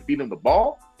need to feed him the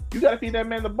ball, you got to feed that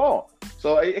man the ball.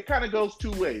 So it kind of goes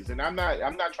two ways. And I'm not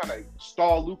trying to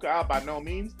stall Luka out by no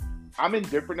means. I'm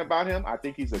indifferent about him. I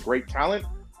think he's a great talent.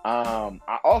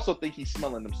 I also think he's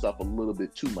smelling himself a little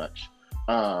bit too much,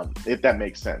 if that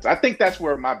makes sense. I think that's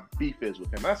where my beef is with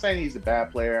him. I'm not saying he's a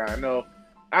bad player. I don't know.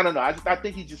 I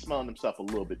think he's just smelling himself a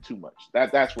little bit too much.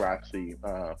 That's where I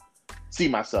see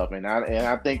myself, and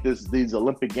I think these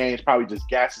Olympic Games probably just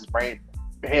gas his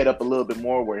head up a little bit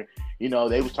more. Where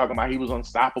they was talking about he was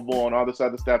unstoppable and all this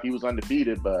other stuff. He was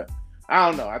undefeated, but I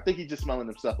don't know. I think he's just smelling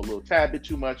himself a little tad bit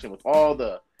too much, and with all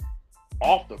the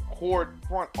off the court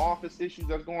front office issues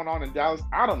that's going on in Dallas,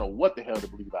 I don't know what the hell to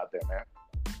believe out there, man.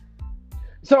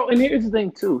 So, and here's the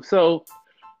thing too. So,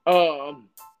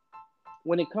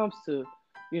 when it comes to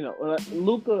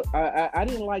Luka, I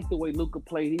didn't like the way Luka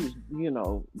played. He was,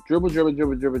 dribble.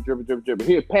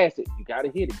 Here, pass it. You got to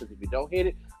hit it, because if you don't hit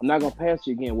it, I'm not going to pass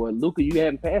you again. Well, Luka, you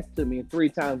haven't passed to me 3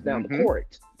 times down the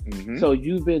court. Mm-hmm. So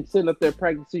you've been sitting up there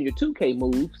practicing your 2K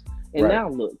moves, and now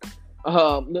look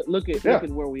at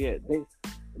where we at.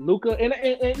 Luka, and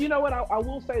you know what? I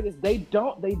will say this: they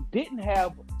didn't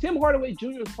have Tim Hardaway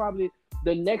Jr. is probably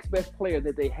the next best player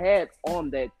that they had on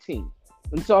that team.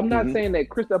 And so I'm not Mhm. saying that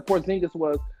Kristaps Porzingis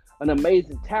was an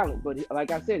amazing talent, but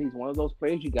like I said, he's one of those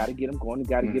players you got to get him going, you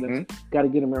got to Mhm.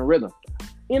 get him in rhythm.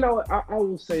 I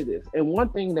will say this, and one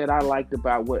thing that I liked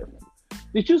about what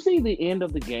did you see the end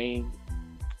of the game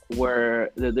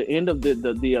where the end of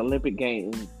the Olympic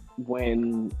Games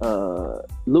when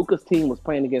Luca's team was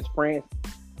playing against France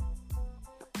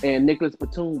and Nicholas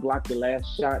Batum blocked the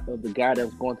last shot of the guy that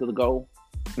was going to the goal.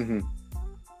 Mhm.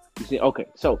 You see, okay,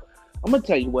 so I'm gonna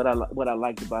tell you what I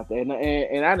liked about that, and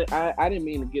I didn't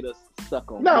mean to get us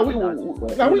stuck on. No, Luka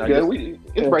Doncic, but, we know, good.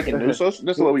 It's breaking news, so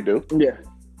this is what we do. Yeah,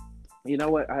 you know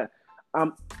what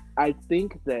I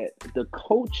think that the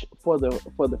coach for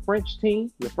the French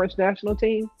team, the French national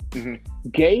team, Mhm.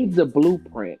 gave the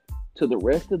blueprint to the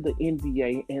rest of the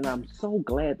NBA, and I'm so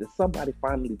glad that somebody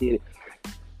finally did it.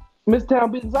 Miss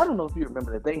Town Business, I don't know if you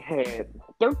remember that they had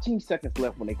 13 seconds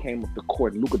left when they came up the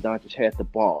court and Luka Doncic had the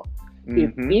ball.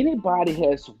 If Mhm. anybody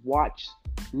has watched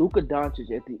Luka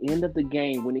Doncic at the end of the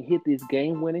game when he hit these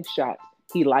game-winning shots,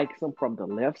 he likes them from the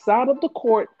left side of the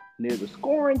court near the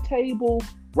scoring table,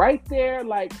 right there,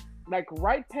 like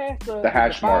right past the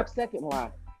hash mark. 5-second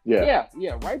line. Yeah.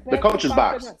 Yeah, right past The coach's 5-second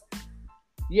box. line.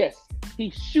 Yes, he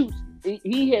shoots.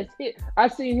 He has hit. I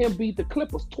seen him beat the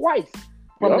Clippers twice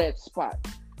from that spot.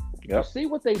 You Yep. see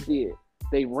what they did?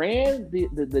 They ran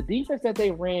the defense that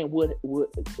they ran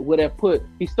would have put.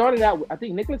 He started out. I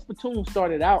think Nicholas Batum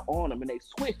started out on him, and they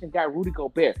switched and got Rudy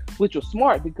Gobert, which was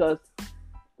smart because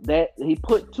that he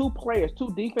put two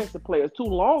defensive players, two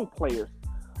long players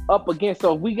up against.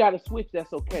 So if we got to switch,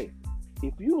 that's okay.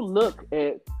 If you look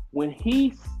at when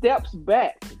he steps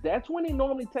back, that's when he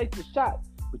normally takes the shot.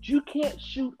 But you can't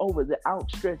shoot over the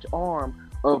outstretched arm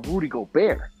of Rudy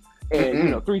Gobert.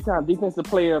 And 3-time defensive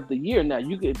player of the year. Now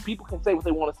people can say what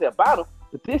they want to say about him,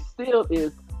 but this still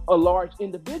is a large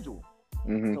individual.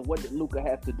 Mhm. So what did Luka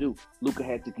have to do? Luka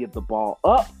had to give the ball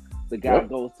up. The guy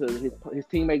goes to his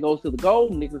teammate goes to the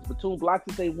goal. Nicholas Batum blocks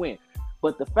it. They win.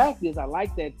 But the fact is, I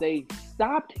like that they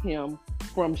stopped him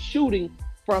from shooting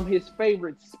from his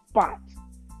favorite spots.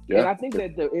 Yeah. And I think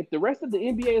that if the rest of the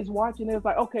NBA is watching, it's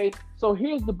like, okay, so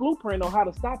here's the blueprint on how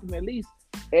to stop him at least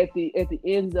at the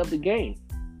end of the game.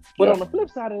 But on the flip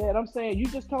side of that, I'm saying you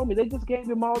just told me they just gave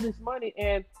him all this money,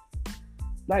 and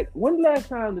like when the last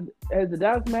time has the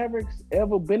Dallas Mavericks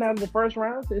ever been out of the first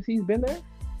round since he's been there?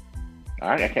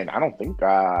 I can't. I don't think.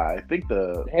 I think they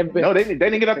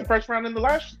didn't get out the first round in the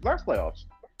last playoffs.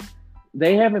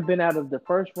 They haven't been out of the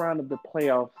first round of the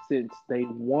playoffs since they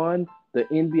won the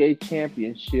NBA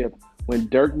championship when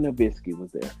Dirk Nowitzki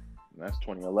was there. That's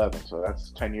 2011, so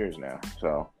that's 10 years now.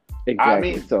 So.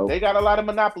 Exactly. I mean, they got a lot of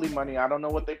monopoly money. I don't know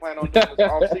what they plan on doing this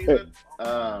offseason.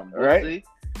 We'll see.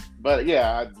 But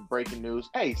yeah, breaking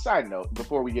news. Hey, side note,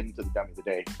 before we get into the dummy of the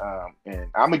day, and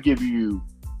I'm gonna give you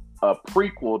a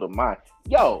prequel to mine.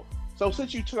 Yo, so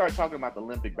since you started talking about the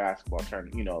Olympic basketball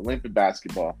tournament, Olympic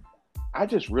basketball, I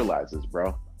just realized this,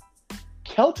 bro.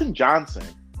 Kelton Johnson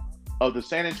of the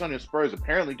San Antonio Spurs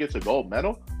apparently gets a gold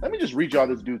medal. Let me just read y'all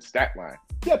this dude's stat line.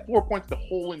 He had 4 points the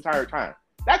whole entire time.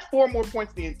 That's 4 more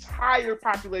points than the entire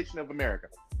population of America.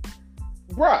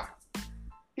 Bruh.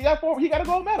 He got a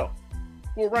gold medal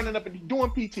for running up and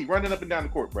doing PT, running up and down the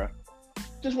court, bruh.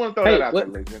 Just want to throw that out there,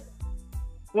 ladies.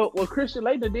 Well, Christian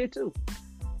Laettner did too.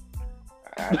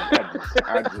 I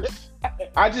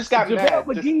just got JaVale mad.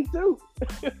 McGee too.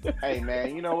 Hey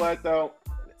man, you know what though?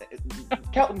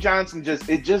 Kelton Johnson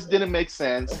it just didn't make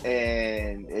sense,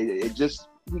 and it just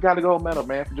he got a gold medal,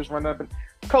 man, for just running up and.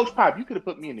 Coach Pop, you could have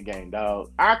put me in the game,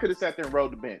 dog. I could have sat there and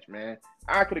rode the bench, man.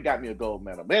 I could have got me a gold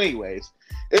medal. But anyways,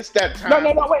 it's that time.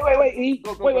 No, wait, E.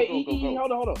 Go.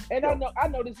 Hold on. And I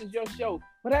know this is your show,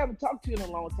 but I haven't talked to you in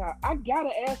a long time. I gotta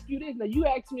ask you this. Now, you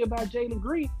asked me about Jalen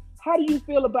Green. How do you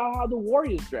feel about how the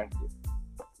Warriors drafted?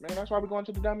 Man, that's why we're going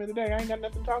to the dummy today. I ain't got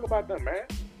nothing to talk about them, man.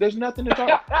 There's nothing to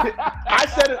talk. I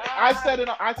said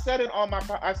it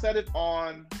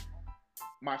on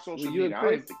my social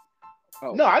media.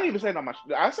 No, I didn't even say it on my.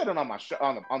 I said it on my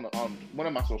on one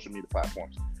of my social media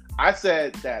platforms. I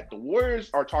said that the Warriors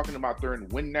are talking about they're in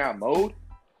win now mode.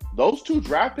 Those 2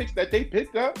 draft picks that they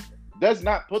picked up does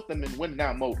not put them in win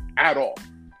now mode at all.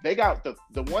 They got the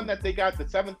one that they got the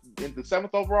 7th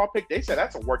overall pick. They said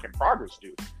that's a work in progress,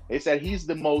 dude. They said he has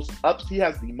the most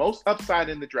upside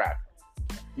in the draft.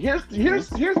 Here's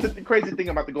the crazy thing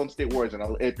about the Golden State Warriors,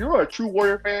 and if you're a true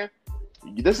Warrior fan,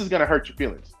 this is gonna hurt your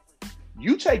feelings.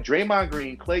 You take Draymond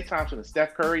Green, Klay Thompson, and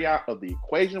Steph Curry out of the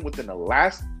equation within the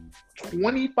last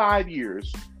 25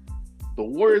 years, the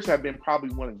Warriors have been probably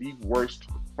one of the worst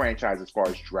franchises as far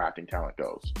as drafting talent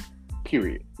goes.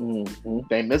 Period. Mm-hmm.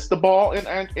 They missed the ball in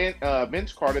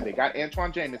Vince Carter. They got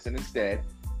Antoine Jamison instead.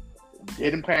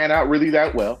 didn't pan out really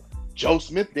that well. Joe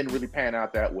Smith didn't really pan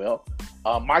out that well.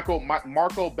 Marco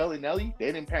Bellinelli,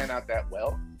 they didn't pan out that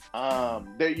well.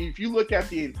 If you look at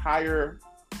the entire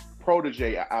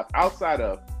protege outside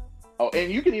of,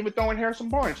 and you can even throw in Harrison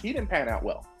Barnes, he didn't pan out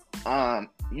well.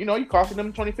 You costed them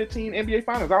the 2015 NBA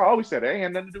Finals. I always said it ain't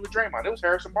had nothing to do with Draymond. It was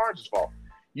Harrison Barnes' fault.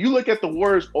 You look at the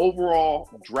Warriors' overall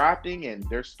drafting and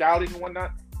their scouting and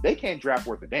whatnot, they can't draft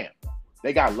worth a damn.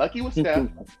 They got lucky with Steph,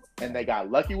 and they got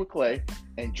lucky with Clay,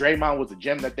 and Draymond was a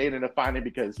gem that they ended up finding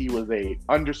because he was a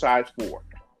undersized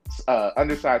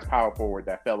power forward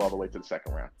that fell all the way to the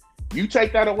second round. You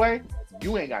take that away,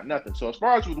 you ain't got nothing. So as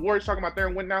far as the Warriors talking about their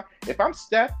win now, if I'm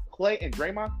Steph, Clay, and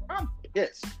Draymond, I'm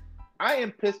pissed. I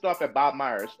am pissed off at Bob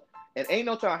Myers. And ain't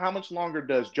no telling how much longer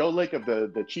does Joe Lacob,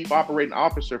 the chief operating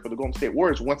officer for the Golden State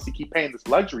Warriors, wants to keep paying this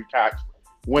luxury tax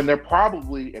when they're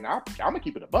probably, and I'm going to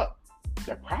keep it a buck,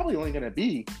 they're probably only going to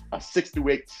be a 6 through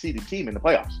 8 seeded team in the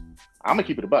playoffs. I'm going to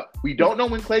keep it a buck. We don't know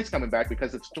when Clay's coming back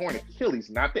because it's torn Achilles,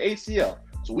 not the ACL.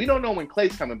 So we don't know when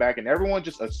Clay's coming back, and everyone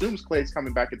just assumes Clay's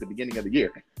coming back at the beginning of the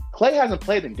year. Clay hasn't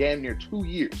played in damn near 2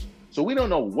 years, so we don't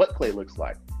know what Clay looks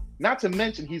like. Not to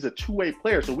mention he's a two-way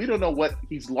player, so we don't know what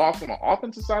he's lost on the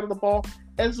offensive side of the ball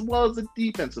as well as the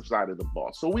defensive side of the ball.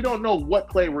 So we don't know what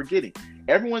Clay we're getting.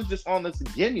 Everyone's just on this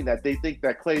gimme that they think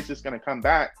that Clay's just going to come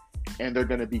back and they're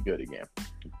going to be good again.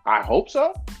 I hope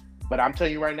so, but I'm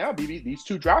telling you right now, BB, these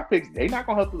 2 draft picks, they're not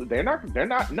going to help. They're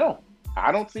not. No,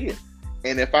 I don't see it.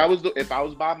 And if I was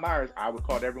Bob Myers, I would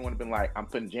call everyone and been like, I'm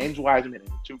putting James Wiseman in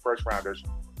the 2 first rounders.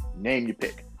 Name your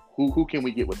pick. Who can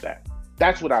we get with that?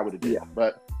 That's what I would have done. Yeah.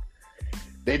 But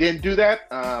they didn't do that.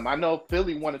 I know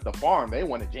Philly wanted the farm. They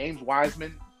wanted James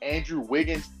Wiseman, Andrew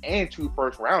Wiggins, and 2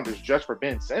 first rounders just for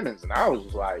Ben Simmons. And I was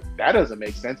just like, that doesn't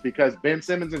make sense because Ben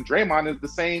Simmons and Draymond is the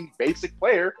same basic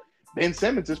player. Ben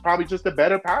Simmons is probably just a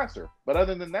better passer. But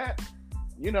other than that,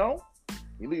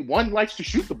 one likes to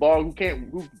shoot the ball who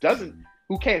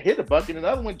can't hit a bucket, and the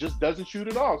other one just doesn't shoot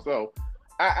at all. So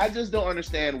I just don't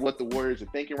understand what the Warriors are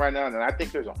thinking right now. And I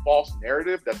think there's a false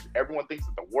narrative that everyone thinks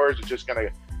that the Warriors are just going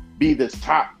to be this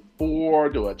top 4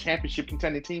 to a championship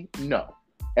contending team. No.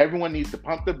 Everyone needs to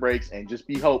pump the brakes and just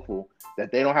be hopeful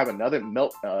that they don't have another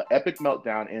epic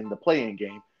meltdown in the play-in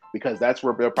game, because that's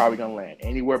where they're probably going to land.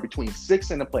 Anywhere between 6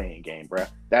 in the play-in game, bruh.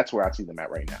 That's where I see them at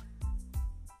right now.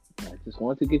 I just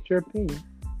wanted to get your opinion.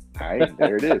 All right,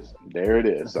 there it is. There it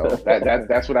is. So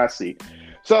that's what I see.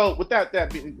 So with that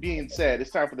being said,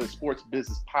 it's time for the Sports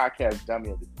Business Podcast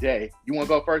Dummy of the Day. You want to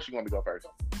go first? Or you want me to go first?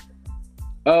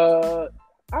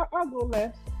 I'll go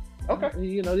last. Okay.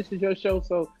 This is your show,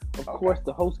 so of course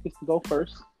the host gets to go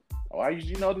first. Oh, I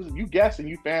usually you guests and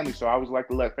you family, so I always like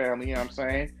to let family, you know what I'm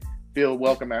saying, feel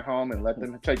welcome at home and let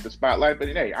them take the spotlight. But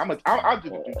hey, I'll do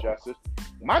the due justice.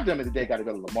 My dummy of the day got to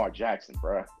go to Lamar Jackson,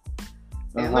 bro.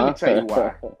 And let me tell you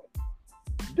why.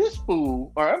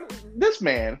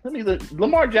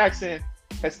 Lamar Jackson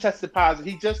has tested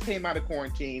positive. He just came out of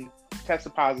quarantine,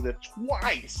 tested positive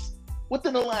twice.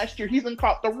 Within the last year, he's been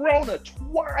caught the Rona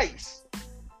twice.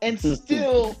 And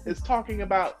still is talking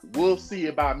about, we'll see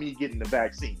about me getting the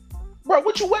vaccine. Bro,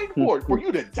 what you waiting for? For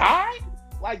you to die?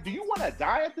 Like, do you want to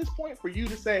die at this point for you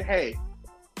to say, hey,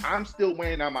 I'm still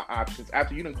weighing out my options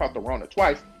after you done caught the Rona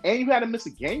twice, and you had to miss a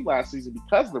game last season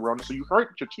because of the Rona, so you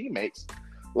hurt your teammates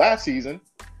last season,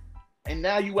 and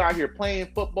now you out here playing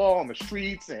football on the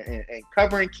streets and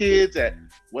covering kids at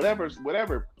whatever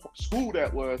school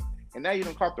that was, and now you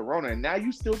done caught the Rona, and now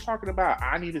you still talking about,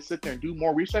 I need to sit there and do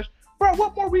more research. Bro,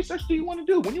 what more research do you want to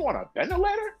do? When you want a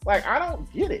ventilator? Like, I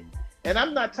don't get it. And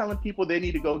I'm not telling people they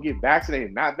need to go get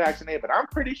vaccinated, not vaccinated, but I'm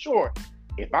pretty sure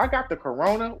if I got the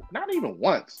corona, not even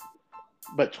once,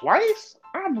 but twice,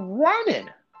 I'm running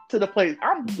to the place.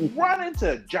 I'm running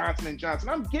to Johnson & Johnson.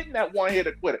 I'm getting that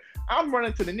one-hitter quitter. I'm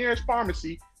running to the nearest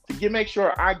pharmacy to make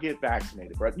sure I get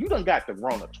vaccinated, bro. You done got the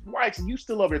corona twice, and you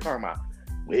still over here talking about,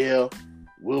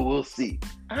 we'll see.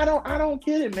 I don't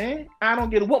get it, man. I don't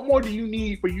get it. What more do you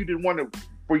need for you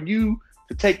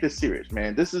to take this serious,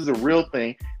 man? This is a real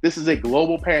thing. This is a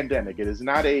global pandemic. It is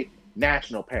not a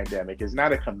national pandemic. It's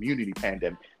not a community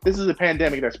pandemic. This is a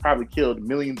pandemic that's probably killed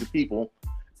millions of people,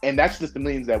 and that's just the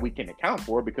millions that we can account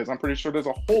for, because I'm pretty sure there's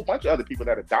a whole bunch of other people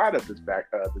that have died of this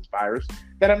virus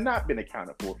that have not been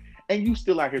accounted for. And you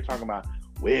still out here talking about,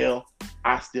 well,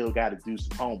 I still got to do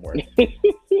some homework.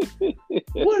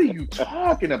 What are you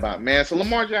talking about, man? So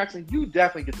Lamar Jackson, you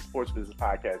definitely get the Sports Business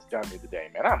Podcast dummy of the day,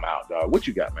 man. I'm out, dog. What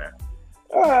you got, man?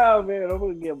 Oh, man, I'm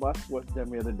going to give my sports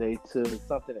dummy of the day to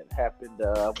something that happened,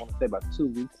 I want to say about 2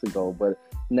 weeks ago, but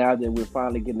now that we're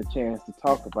finally getting a chance to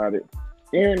talk about it,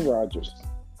 Aaron Rodgers.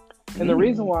 And the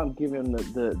reason why I'm giving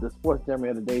the sports demo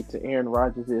of the day to Aaron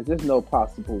Rodgers is there's no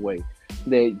possible way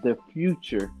that the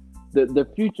future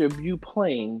of you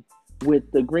playing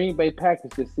with the Green Bay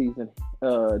Packers this season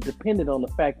depended on the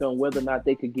fact on whether or not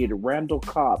they could get Randall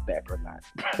Cobb back or not.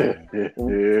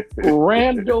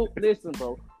 Listen,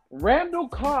 bro. Randall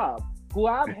Cobb, who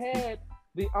I've had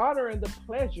the honor and the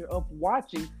pleasure of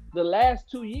watching the last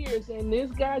 2 years, and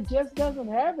this guy just doesn't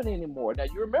have it anymore. Now,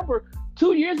 you remember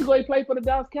 2 years ago he played for the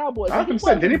Dallas Cowboys.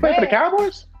 Did he play for the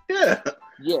Cowboys? Yeah.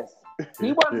 Yes.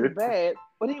 He wasn't bad,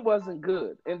 but he wasn't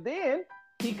good. And then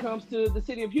he comes to the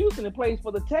city of Houston and plays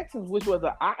for the Texans, which was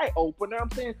an eye-opener.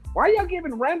 I'm saying, why are y'all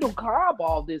giving Randall Cobb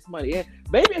all this money? And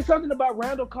maybe it's something about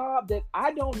Randall Cobb that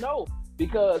I don't know,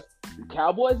 because the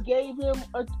Cowboys gave him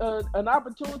an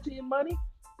opportunity in money.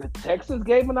 The Texans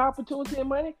gave him an opportunity in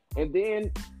money. And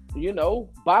then,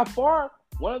 by far,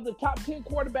 one of the top 10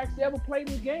 quarterbacks to ever play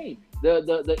the game.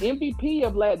 The MVP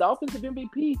the offensive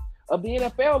MVP of the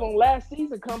NFL on last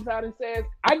season comes out and says,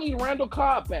 I need Randall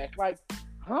Cobb back. Like,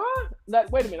 huh?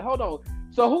 Wait a minute, hold on.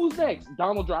 So who's next?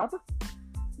 Donald Driver?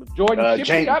 Jordan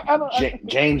Shipley?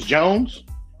 James Jones?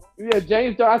 Yeah,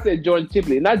 James Jones. I said Jordan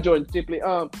Shipley, not Jordan Shipley.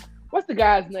 What's the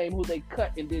guy's name who they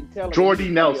cut and didn't tell him? Jordy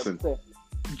Nelson.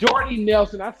 Jordy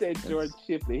Nelson. I said Jordan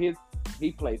Shipley.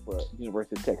 He played for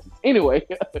University of Texas. Anyway,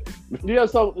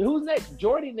 so who's next?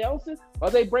 Jordy Nelson? Are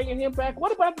they bringing him back?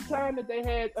 What about the time that they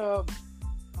had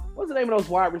what's the name of those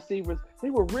wide receivers? They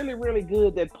were really, really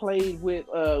good that played with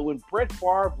when Brett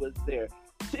Favre was there.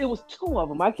 It was two of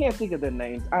them. I can't think of their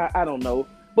names. I don't know.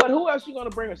 But who else you going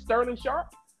to bring? Sterling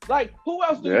Sharp? Like, who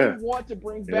else do you want to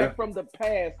bring back from the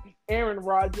past, Aaron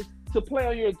Rodgers, to play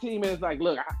on your team? And it's like,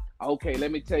 look, okay,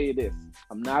 let me tell you this.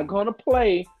 I'm not going to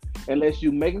play unless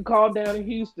you make a call down in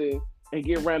Houston and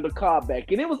get Randall Cobb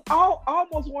back. And it was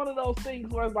almost one of those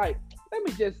things where it's like, let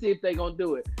me just see if they're going to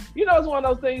do it. It's one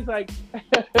of those things like,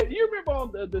 you remember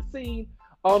on the scene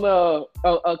on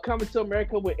Coming to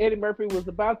America when Eddie Murphy was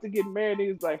about to get married,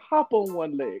 he was like, hop on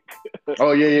one leg.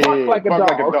 Oh, yeah. Bark like a dog.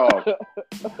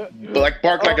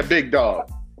 Bark like a big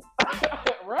dog.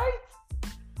 Right?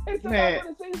 And so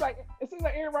it seems like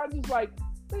Aaron Rodgers is like,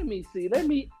 let me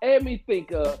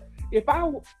think of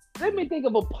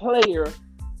a player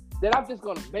that I'm just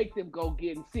gonna make them go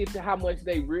get and see how much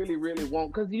they really, really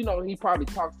want. Because he probably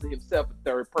talks to himself in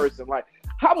third person. Like,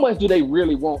 how much do they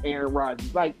really want Aaron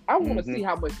Rodgers? Like, I want to see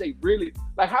how much they really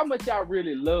how much y'all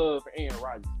really love Aaron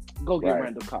Rodgers. Go get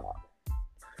Randall Cobb.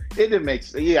 It didn't make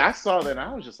sense. Yeah, I saw that and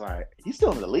I was just like, he's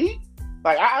still in the league?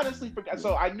 Like, I honestly forgot.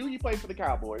 So I knew he played for the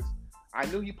Cowboys. I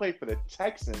knew he played for the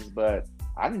Texans, but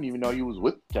I didn't even know he was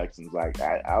with the Texans. Like,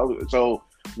 so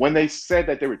when they said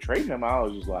that they were trading him, I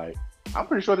was just like, I'm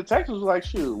pretty sure the Texans was like,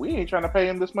 shoot, we ain't trying to pay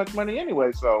him this much money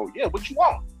anyway. So yeah, what you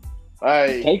want?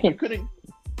 Take him.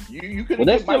 You couldn't. Well,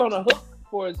 they're still on the hook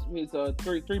for his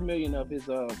 $3 million of his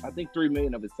I think $3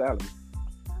 million of his salary.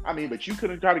 I mean, but you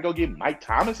couldn't try to go get Mike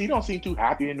Thomas. He don't seem too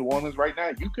happy in New Orleans right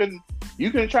now. You couldn't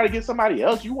try to get somebody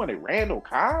else. You wanted Randall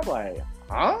Cobb, like,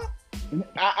 huh?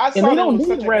 I saw that was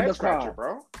such a head scratcher,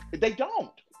 bro. They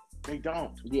don't.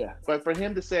 Yeah. But for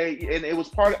him to say, and it was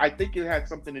I think it had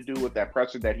something to do with that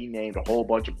pressure that he named a whole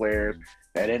bunch of players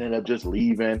that ended up just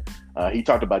leaving. He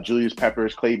talked about Julius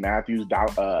Peppers, Clay Matthews,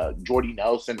 Jordy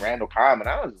Nelson, Randall Cobb, and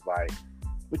I was just like,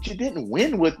 but you didn't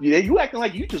win with you acting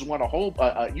like you just won a whole.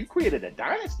 You created a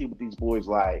dynasty with these boys.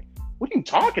 Like, what are you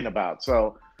talking about?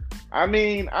 So, I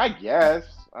mean, I guess.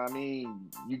 I mean,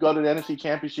 you go to the NFC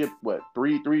Championship,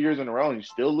 three years in a row, and you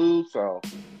still lose. So,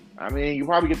 I mean, you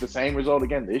probably get the same result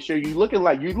again this year. You're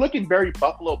looking very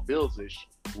Buffalo Bills-ish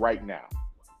right now.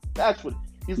 That's what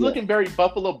he's looking very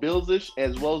Buffalo Bills-ish,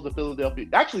 as well as the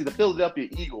Philadelphia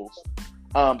Eagles.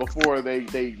 Before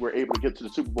they were able to get to the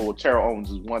Super Bowl with Terrell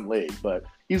Owens' one leg, but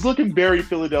he's looking very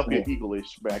Philadelphia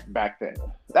Eagle-ish back then.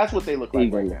 That's what they look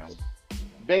like right now.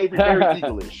 Very, very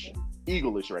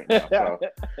Eagle-ish right now. So,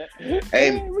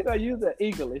 hey, we're gonna use that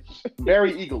Eagle-ish.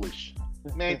 Very Eagle-ish.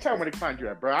 Man, tell me where to find you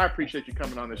at, bro. I appreciate you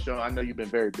coming on the show. I know you've been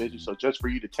very busy, so just for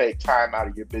you to take time out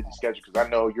of your busy schedule, because I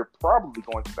know you're probably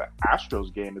going to the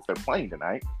Astros game if they're playing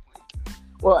tonight.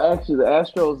 Well, actually, the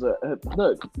Astros,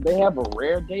 look, they have a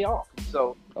rare day off.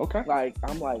 So, okay.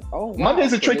 I'm like, oh, wow.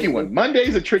 Monday's a tricky one.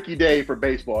 Monday's a tricky day for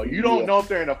baseball. You don't know if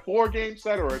they're in a 4-game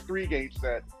set or a 3-game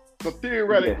set. So,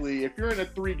 theoretically, if you're in a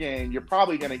 3-game, you're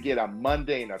probably going to get a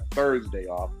Monday and a Thursday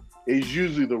off. Is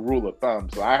usually the rule of thumb.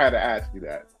 So, I had to ask you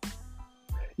that.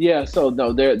 Yeah, so,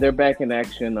 no, they're back in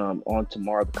action on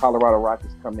tomorrow. The Colorado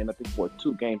Rockies come in, I think, for a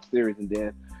 2-game series, and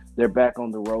then they're back on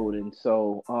the road. And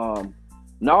so,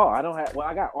 no, I don't have. Well,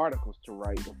 I got articles to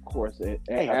write, of course. Hey,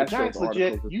 the Giants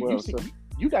legit.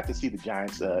 You you got to see the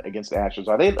Giants against the Astros.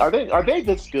 Are they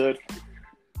this good?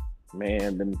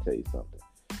 Man, let me tell you something.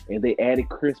 And they added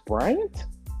Chris Bryant?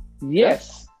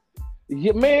 Yes.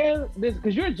 Yeah, man,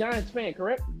 because you're a Giants fan,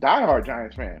 correct? Diehard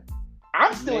Giants fan.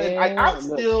 I'm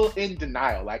still in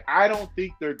denial. Like, I don't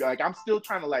think they're like. I'm still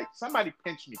trying to like somebody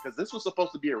pinch me because this was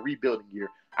supposed to be a rebuilding year.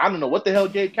 I don't know what the hell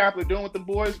Gabe Kapler doing with the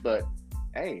boys, but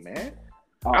hey, man,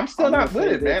 I'm still not with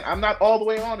it, man. I'm not all the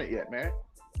way on it yet, man.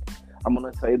 I'm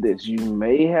going to say this. You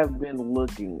may have been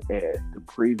looking at the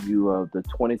preview of the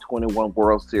 2021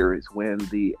 World Series when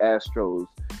the Astros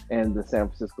and the San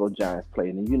Francisco Giants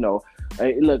played. And, you know,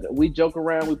 hey, look, we joke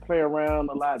around, we play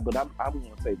around a lot, but I'm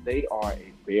going to say they are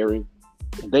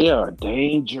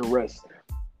dangerous.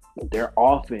 Their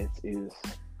offense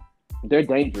they're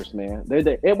dangerous, man.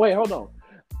 Wait, hold on.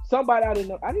 Somebody I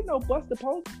didn't know Buster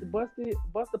Posey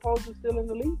is still in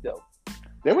the league, though.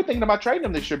 They were thinking about trading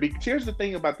him this year because here's the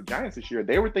thing about the Giants this year.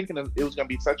 They were thinking it was going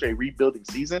to be such a rebuilding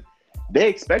season. They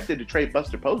expected to trade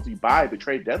Buster Posey by the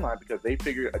trade deadline because they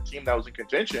figured a team that was in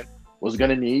contention was going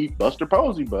to need Buster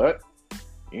Posey. But,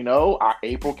 you know,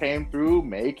 April came through,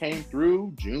 May came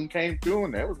through, June came through,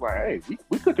 and it was like, hey,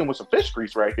 we cooking with some fish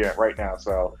grease right now.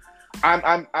 So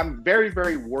I'm very,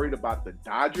 very worried about the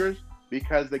Dodgers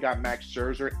because they got Max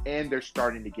Scherzer and they're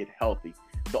starting to get healthy.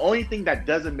 The only thing that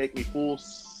doesn't make me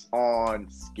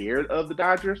scared of the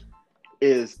Dodgers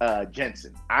is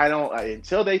Jensen. I don't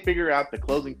until they figure out the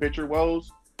closing pitcher woes.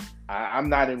 I'm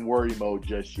not in worry mode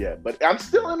just yet, but I'm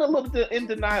still in a little bit in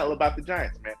denial about the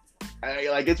Giants, man.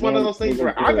 It's one of those things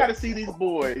where I got to see these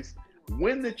boys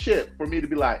win the chip for me to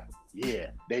be like, yeah,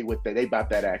 they about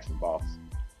that action, boss.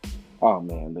 Oh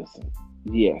man, listen,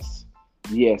 yes,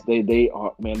 they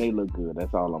are, man. They look good.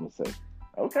 That's all I'm gonna say.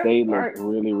 Okay, they look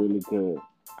really, really good.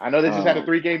 I know they just had a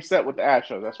 3-game set with the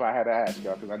Astros. That's why I had to ask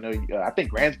y'all because I know I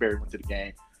think Gransberry went to the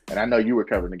game, and I know you were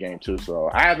covering the game too.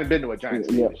 So I haven't been to a Giants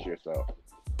game this year. So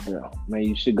yeah, man,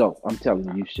 you should go. I'm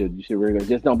telling you, you should really go.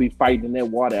 Just don't be fighting in that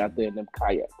water out there in them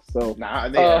kayaks. So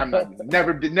I'm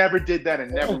never did that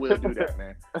and never will do that,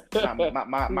 man.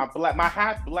 My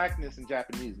half blackness and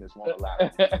Japaneseness won't allow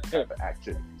that type of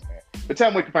activities, man. But tell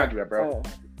me where you can find you at, bro.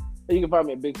 You can find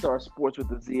me at Big Star Sports with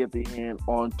the Z at the end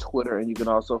on Twitter, and you can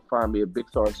also find me at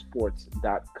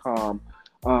BigStarSports.com.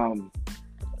 Go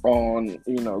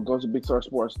to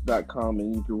BigStarSports.com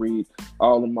and you can read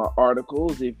all of my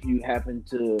articles. If you happen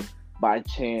to, by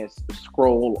chance,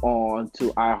 scroll on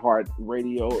to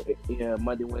iHeartRadio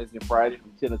Monday, Wednesday, and Friday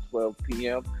from 10 to 12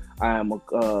 p.m., I am a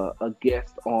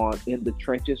guest on In the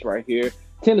Trenches right here,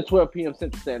 10 to 12 p.m.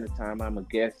 Central Standard Time. I'm a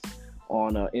guest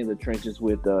on In the Trenches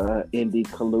with Indy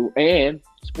Kalu and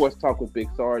Sports Talk with Big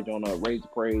Sarge on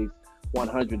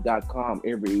RaisePraise100.com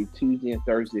every Tuesday and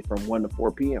Thursday from 1 to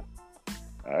 4 p.m.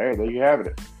 All right, there you have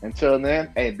it. Until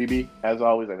then, hey, BB, as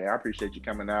always, I appreciate you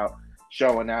coming out,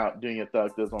 showing out, doing your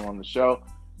Thug Thizzle on the show.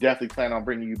 Definitely plan on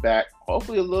bringing you back,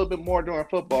 hopefully a little bit more during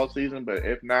football season, but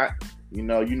if not, you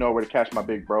know where to catch my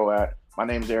big bro at. My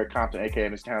name is Eric Compton, a.k.a.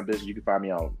 Mr. Town Business. You can find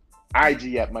me on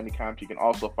IG at MoneyComp. You can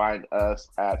also find us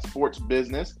at Sports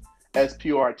Business,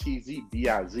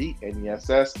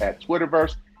 SPORTZBIZNESS at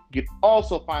Twitterverse. You can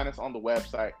also find us on the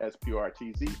website,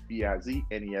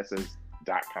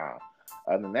 SPORTZBIZNESS.com.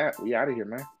 Other than that, we out of here,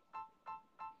 man.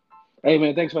 Hey,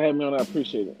 man, thanks for having me on. I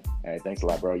appreciate it. Hey, thanks a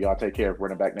lot, bro. Y'all take care. We're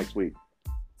running back next week.